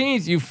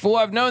 15th. You fool!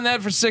 I've known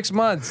that for 6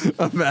 months.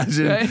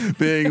 Imagine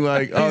being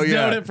like, oh He's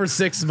yeah, known it for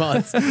 6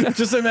 months.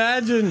 Just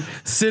imagine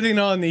sitting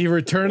on the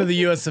return of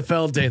the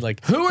USFL date.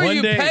 Like, who are one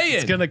you day paying?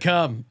 It's gonna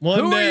come. Who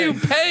are you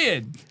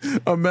paying?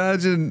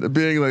 Imagine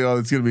being like, oh,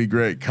 it's gonna be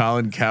great.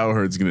 Colin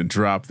Cowherd's gonna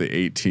drop the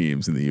 8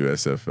 teams in the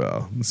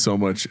USFL. So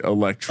much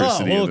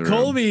electricity. Oh in well, the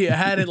Colby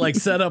had it like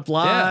set up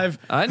live.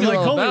 Yeah, I I'm know like,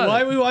 all Colby, about why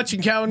it. are we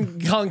watching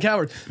Colin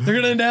Cowherd? They're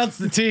gonna announce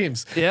the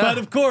teams. Yeah. But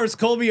of course,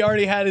 Colby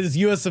already had his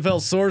USFL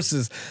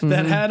sources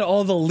that had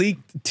all the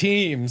leaked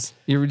teams.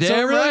 You're damn so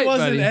it really right,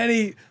 wasn't buddy.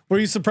 any. Were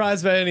you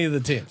surprised by any of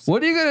the teams?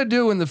 What are you gonna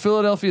do when the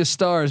Philadelphia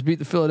Stars beat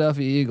the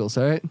Philadelphia Eagles?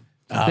 All right.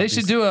 They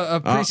should do a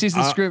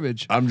preseason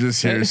scrimmage. I'm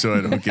just here so I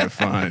don't get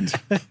fined.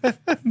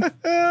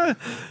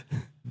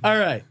 All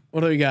right,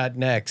 what do we got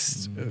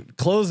next?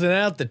 Closing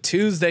out the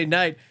Tuesday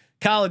night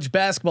college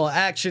basketball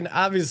action.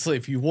 Obviously,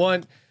 if you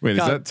want, Wait,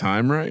 is that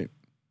time right?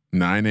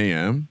 9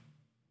 a.m.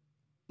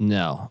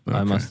 No,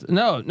 I Okay. must.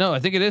 No, I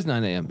think it is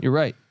 9 a.m. You're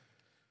right.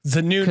 it's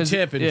a noon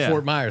tip in yeah,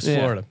 Fort Myers, yeah.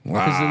 Florida.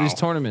 Because of these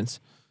Wow. tournaments.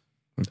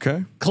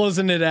 Okay.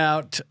 Closing it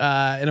out,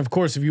 and of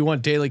course, if you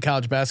want daily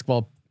college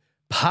basketball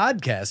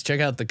podcast, check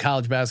out the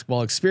College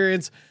Basketball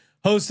Experience,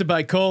 hosted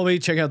by Colby.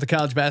 Check out the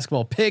College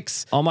Basketball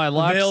Picks, All my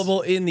locks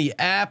available in the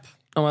app.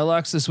 On my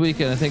locks this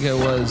weekend, I think it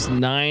was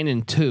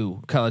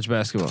 9-2 college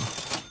basketball.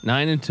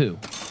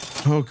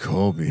 9-2. Oh,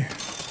 Colby, Let's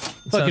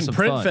have Fucking some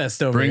print fun.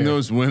 fest over bring here.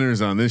 those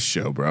winners on this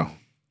show, bro.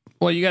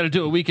 Well, you got to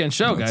do a weekend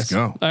show, Let's guys.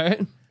 go. All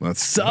right.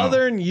 Let's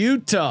Southern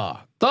Utah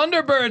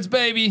Thunderbirds,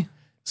 baby.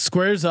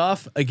 squares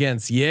off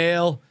against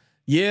Yale.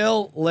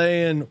 Yale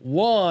laying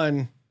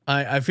 1.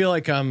 I feel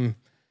like I'm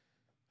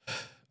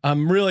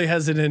really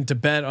hesitant to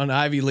bet on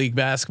Ivy League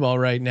basketball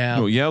right now.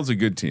 No, Yale's a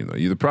good team though.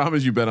 The problem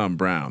is you bet on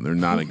Brown. They're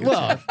not a good team.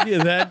 Well,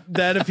 yeah,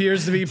 that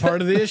appears to be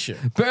part of the issue.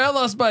 Bear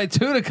lost by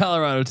 2 to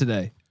Colorado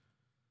today.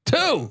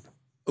 2.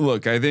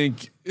 Look, I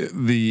think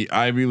the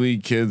Ivy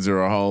League kids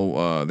are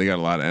all they got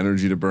a lot of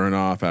energy to burn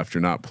off after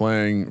not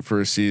playing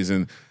for a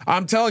season.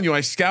 I'm telling you,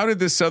 I scouted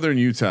this Southern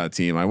Utah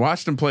team. I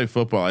watched them play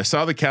football. I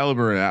saw the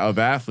caliber of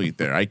athlete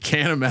there. I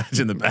can't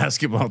imagine the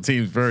basketball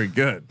team's very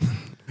good.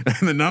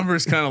 And the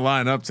numbers kind of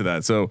line up to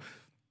that. So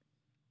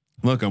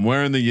look, I'm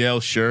wearing the Yale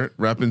shirt,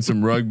 repping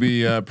some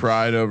rugby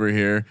pride over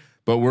here.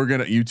 But we're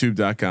gonna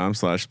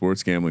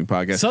youtube.com/sports gambling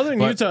podcast. Southern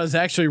Utah is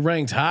actually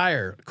ranked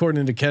higher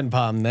according to Ken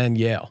Palm than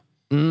Yale.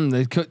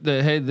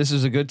 Hey, this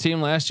is a good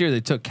team last year. They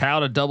took Cal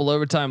to double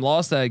overtime,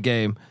 lost that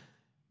game,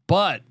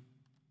 but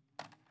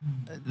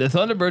the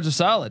Thunderbirds are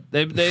solid.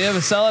 They have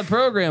a solid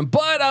program.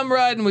 But I'm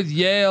riding with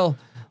Yale.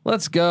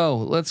 Let's go.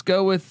 Let's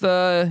go with.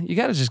 You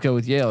got to just go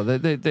with Yale.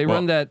 They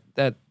run that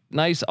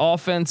nice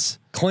offense,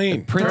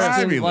 Clean.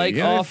 Princeton like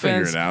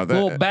offense.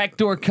 Little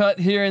backdoor cut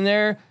here and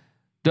there.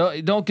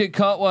 Don't get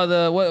caught while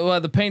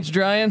the paint's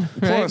drying. Right?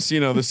 Plus,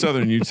 the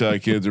Southern Utah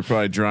kids are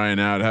probably drying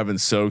out, haven't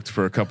soaked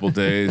for a couple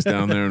days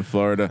down there in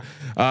Florida.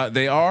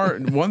 They are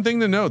one thing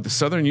to note: the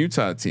Southern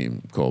Utah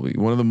team, Colby,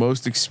 one of the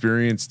most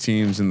experienced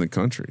teams in the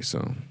country.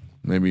 So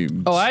maybe.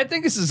 Oh, I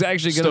think this is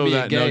actually going to be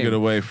a game. Nugget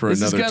away for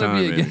this another is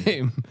time. Be a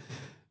game.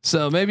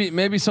 So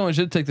maybe someone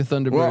should take the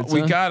Thunderbirds. Well,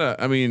 we huh? gotta.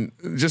 I mean,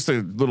 just a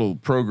little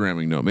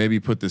programming note. Maybe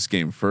put this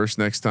game first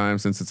next time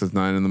since it's at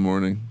 9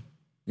 in.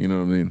 You know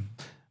what I mean?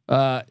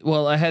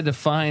 Well, I had to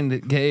find the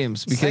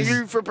games because Thank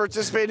you for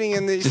participating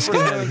in the just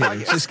get out of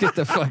here. Just get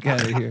the fuck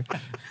out of here.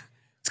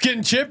 It's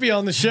getting chippy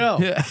on the show.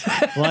 Yeah.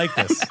 Like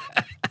this.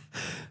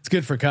 It's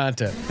good for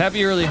content.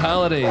 Happy early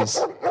holidays.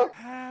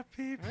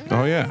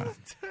 Oh yeah.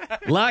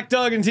 Lock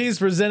Dog and Tees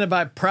presented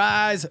by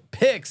Prize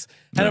Picks.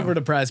 Head over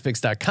to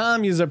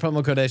prizepicks.com. Use our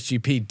promo code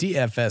SGP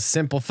DFS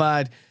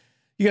Simplified.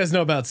 You guys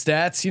know about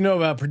stats. You know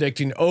about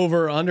predicting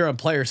over, under on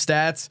player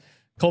stats.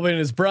 Colby and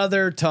his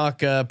brother talk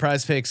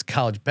Prize Picks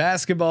college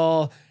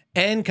basketball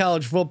and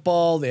college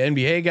football. The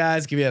NBA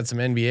guys give you out some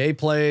NBA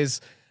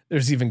plays.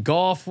 There's even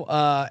golf,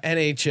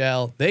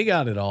 NHL. They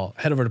got it all.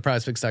 Head over to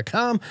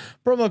prizepicks.com.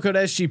 Promo code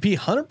SGP,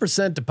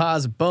 100%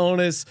 deposit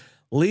bonus.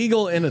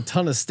 Legal in a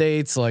ton of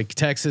states like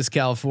Texas,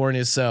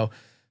 California. So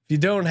if you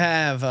don't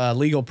have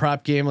legal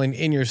prop gambling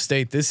in your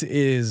state, this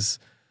is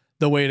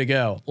the way to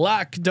go.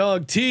 Lock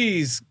Dog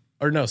Tees,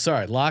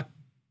 Lock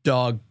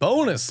Dog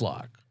Bonus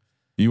Lock.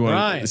 You want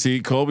Ryan. to see?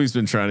 Colby's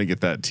been trying to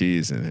get that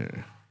tease in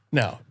here.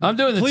 No, I'm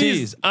doing the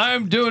Please. tease.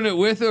 I'm doing it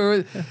with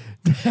or.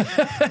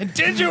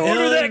 Did you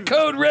order that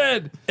code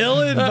red?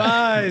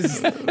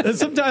 ill-advised.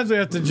 Sometimes we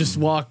have to just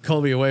walk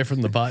Colby away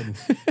from the button.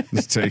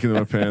 Just taking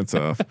my pants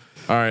off.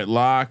 All right,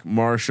 lock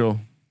Marshall,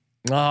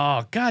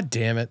 Oh, God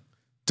damn it.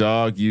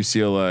 dog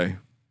UCLA,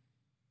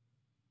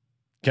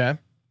 Okay.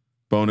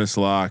 bonus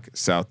lock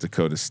South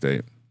Dakota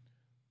State.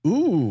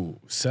 Ooh,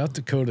 South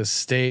Dakota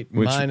State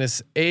Which-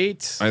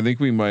 -8. I think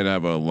we might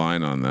have a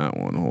line on that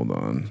one. Hold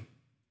on.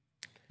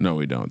 No,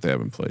 we don't. They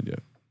haven't played yet.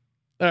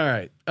 All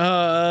right.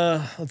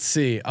 Let's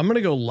see. I'm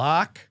gonna go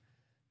lock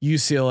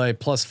UCLA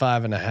plus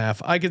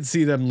 5.5. I could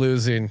see them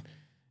losing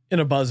in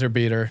a buzzer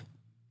beater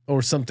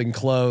or something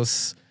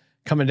close.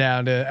 Coming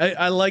down to,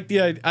 I like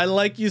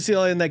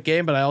UCLA in that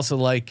game, but I also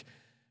like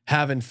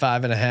having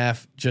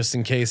 5.5 just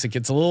in case it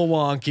gets a little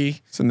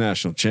wonky. It's a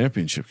national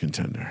championship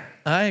contender.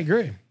 I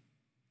agree.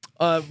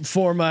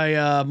 For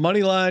my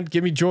money line,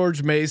 give me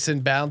George Mason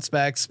bounce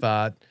back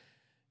spot.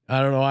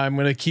 I don't know. I'm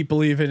going to keep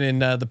believing in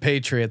the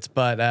Patriots,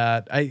 but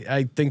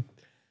I think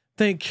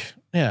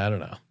yeah, I don't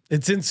know.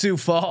 It's in Sioux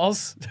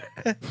Falls.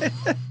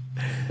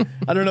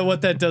 I don't know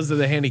what that does to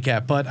the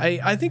handicap, but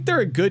I think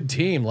they're a good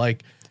team.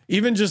 Like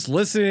even just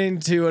listening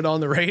to it on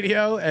the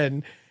radio,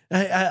 and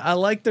I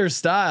like their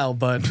style,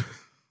 but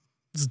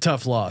it's a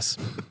tough loss.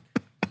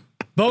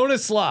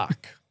 Bonus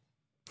lock.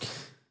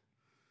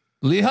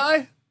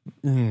 Lehigh?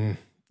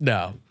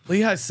 No,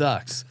 Lehigh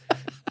sucks.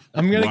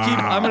 I'm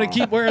gonna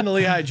keep wearing the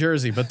Lehigh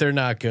jersey, but they're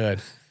not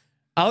good.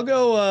 I'll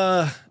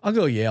go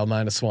Yale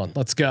 -1.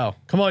 Let's go.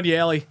 Come on,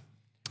 Yaley.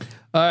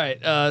 All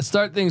right.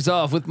 Start things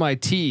off with my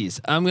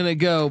tees. I'm gonna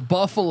go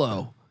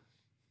Buffalo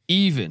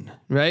even,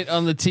 right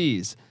on the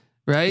tees.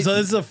 Right. So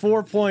this is a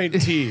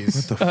 4-point tease.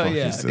 What the fuck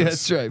yeah, is this?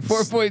 that's right.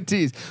 4-point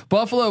tees.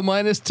 Buffalo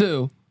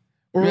 -2.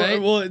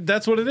 Right? Well,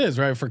 that's what it is,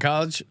 right? For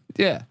college.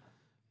 Yeah.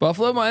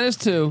 Buffalo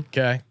 -2.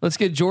 Okay. Let's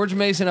get George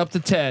Mason up to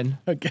 10.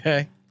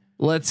 Okay.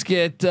 Let's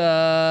get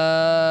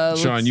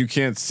Sean, you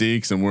can't see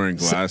because I'm wearing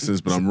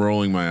glasses, but I'm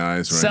rolling my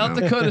eyes right South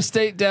now. Dakota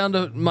State down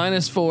to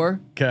 -4.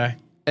 Okay.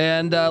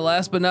 And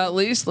last but not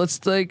least, let's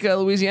take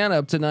Louisiana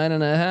up to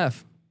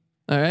 9.5.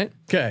 All right.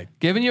 Okay.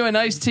 Giving you a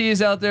nice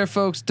tease out there,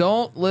 folks.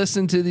 Don't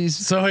listen to these.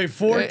 So a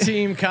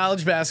 4-team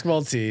college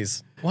basketball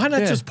tease. Why not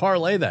just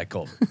parlay that,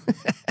 Cole?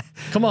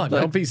 Come on,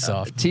 don't be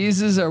soft.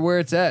 Teases are where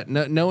it's at.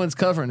 No one's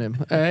covering him.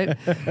 All right.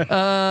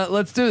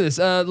 Let's do this.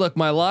 Look,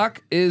 my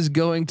lock is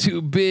going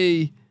to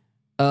be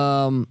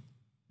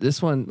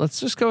this one. Let's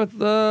just go with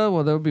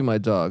well, that would be my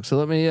dog. So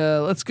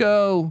let's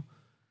go.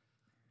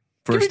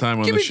 First time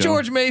on the show. Give me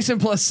George Mason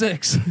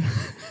 +6.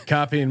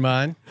 Copying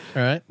mine.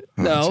 All right.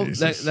 No,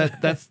 Jesus. that's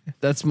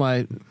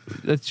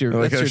your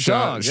Like that's your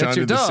Sean- dog. Sean That's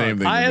your did the dog. same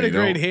thing. I had me. a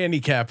great Don't-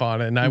 handicap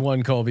on it, and I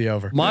won Colby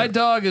over. My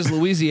dog is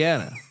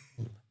Louisiana.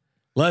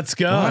 Let's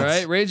go. All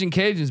right, Raging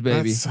Cajuns,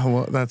 baby.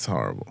 That's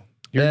horrible.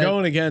 You're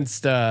going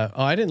against.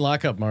 I didn't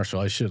lock up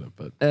Marshall. I should have,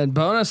 but And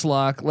bonus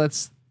lock.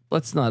 Let's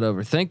not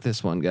overthink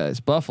this one, guys.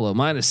 Buffalo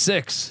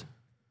 -6.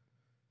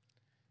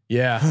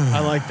 yeah,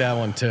 I like that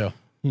one too.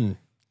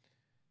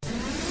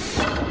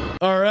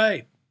 All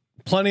right.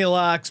 Plenty of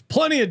locks,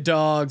 plenty of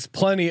dogs,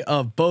 plenty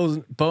of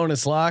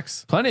bonus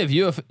locks. Plenty of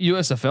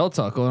USFL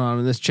talk going on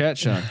in this chat,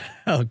 Sean.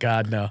 Oh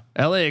God, no.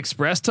 LA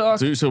Express talk.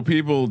 So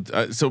people,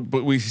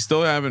 but we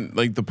still haven't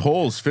like the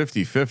poll's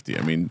 50-50.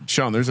 I mean,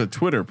 Sean, there's a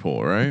Twitter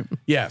poll, right?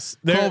 Yes.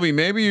 Colby,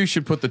 maybe you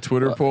should put the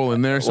Twitter poll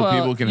in there so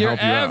people can help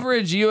you out. Your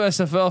average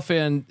USFL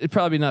fan is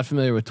probably not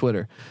familiar with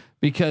Twitter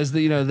because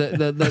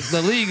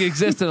the league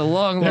existed a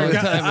long time ago.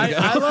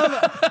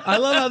 I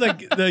love how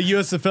the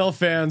USFL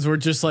fans were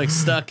just like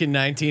stuck in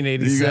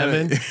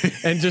 1987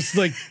 and just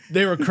like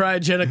they were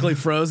cryogenically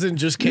frozen,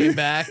 just came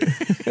back.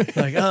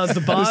 Like, oh, is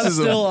the boss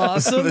still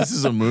awesome? This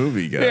is a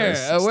movie, guys.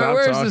 Here,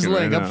 where's this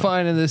link? I'm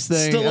finding this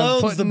thing.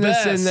 Stallone's I'm putting the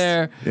this best. in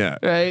there. Yeah.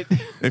 Right.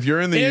 If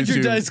you're in the Andrew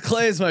YouTube, Dice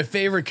Clay is my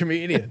favorite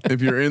comedian.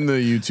 if you're in the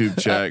YouTube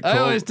chat, I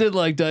always did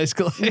like Dice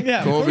Clay.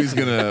 Yeah, Colby's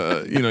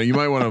gonna, you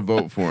might want to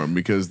vote for him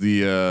because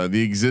the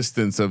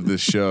existence of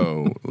this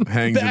show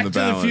hangs Back in the to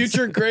balance. the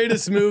Future,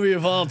 greatest movie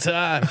of all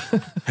time.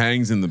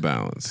 Hangs in the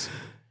balance.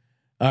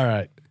 All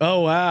right. Oh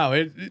wow.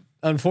 It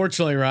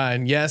unfortunately,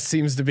 Ryan, yes,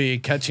 seems to be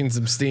catching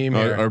some steam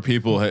here. Are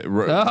people?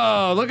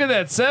 Oh, look at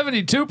that,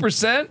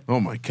 72%. Oh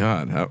my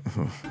God!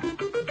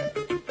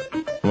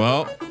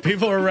 Well,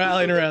 People are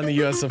rallying around the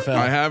USFL.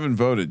 I haven't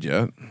voted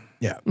yet.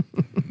 Yeah.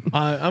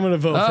 I'm going to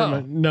vote from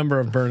a number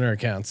of burner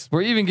accounts.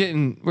 We're even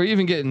getting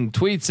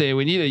tweets saying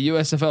we need a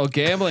USFL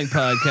gambling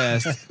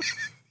podcast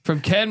from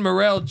Ken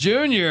Morrell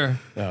Jr.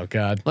 Oh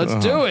God. Let's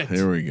do it.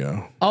 Here we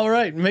go. All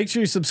right. Make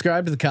sure you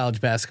subscribe to the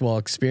College Basketball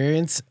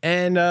Experience.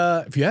 And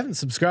if you haven't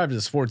subscribed to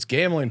the Sports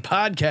Gambling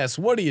Podcast,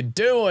 what are you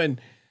doing?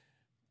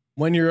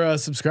 When you're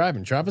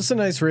subscribing, drop us a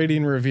nice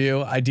rating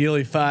review,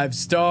 ideally 5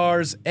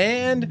 stars,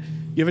 and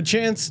you have a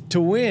chance to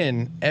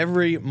win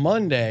every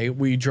Monday.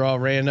 We draw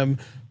random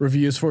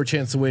reviews for a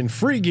chance to win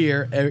free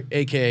gear,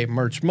 aka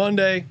Merch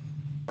Monday.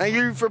 Thank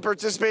you for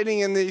participating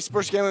in the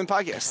Sports Gambling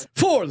Podcast.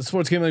 For the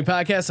Sports Gambling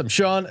Podcast, I'm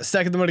Sean,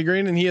 stacking the money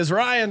green, and he is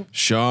Ryan.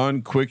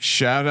 Sean, quick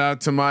shout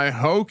out to my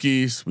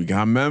Hokies. We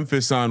got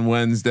Memphis on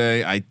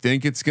Wednesday. I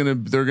think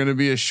they're gonna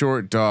be a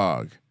short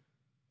dog.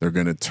 They're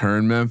gonna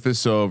turn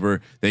Memphis over.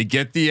 They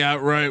get the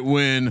outright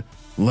win.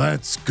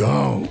 Let's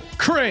go.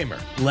 Kramer,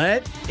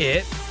 let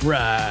it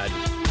ride.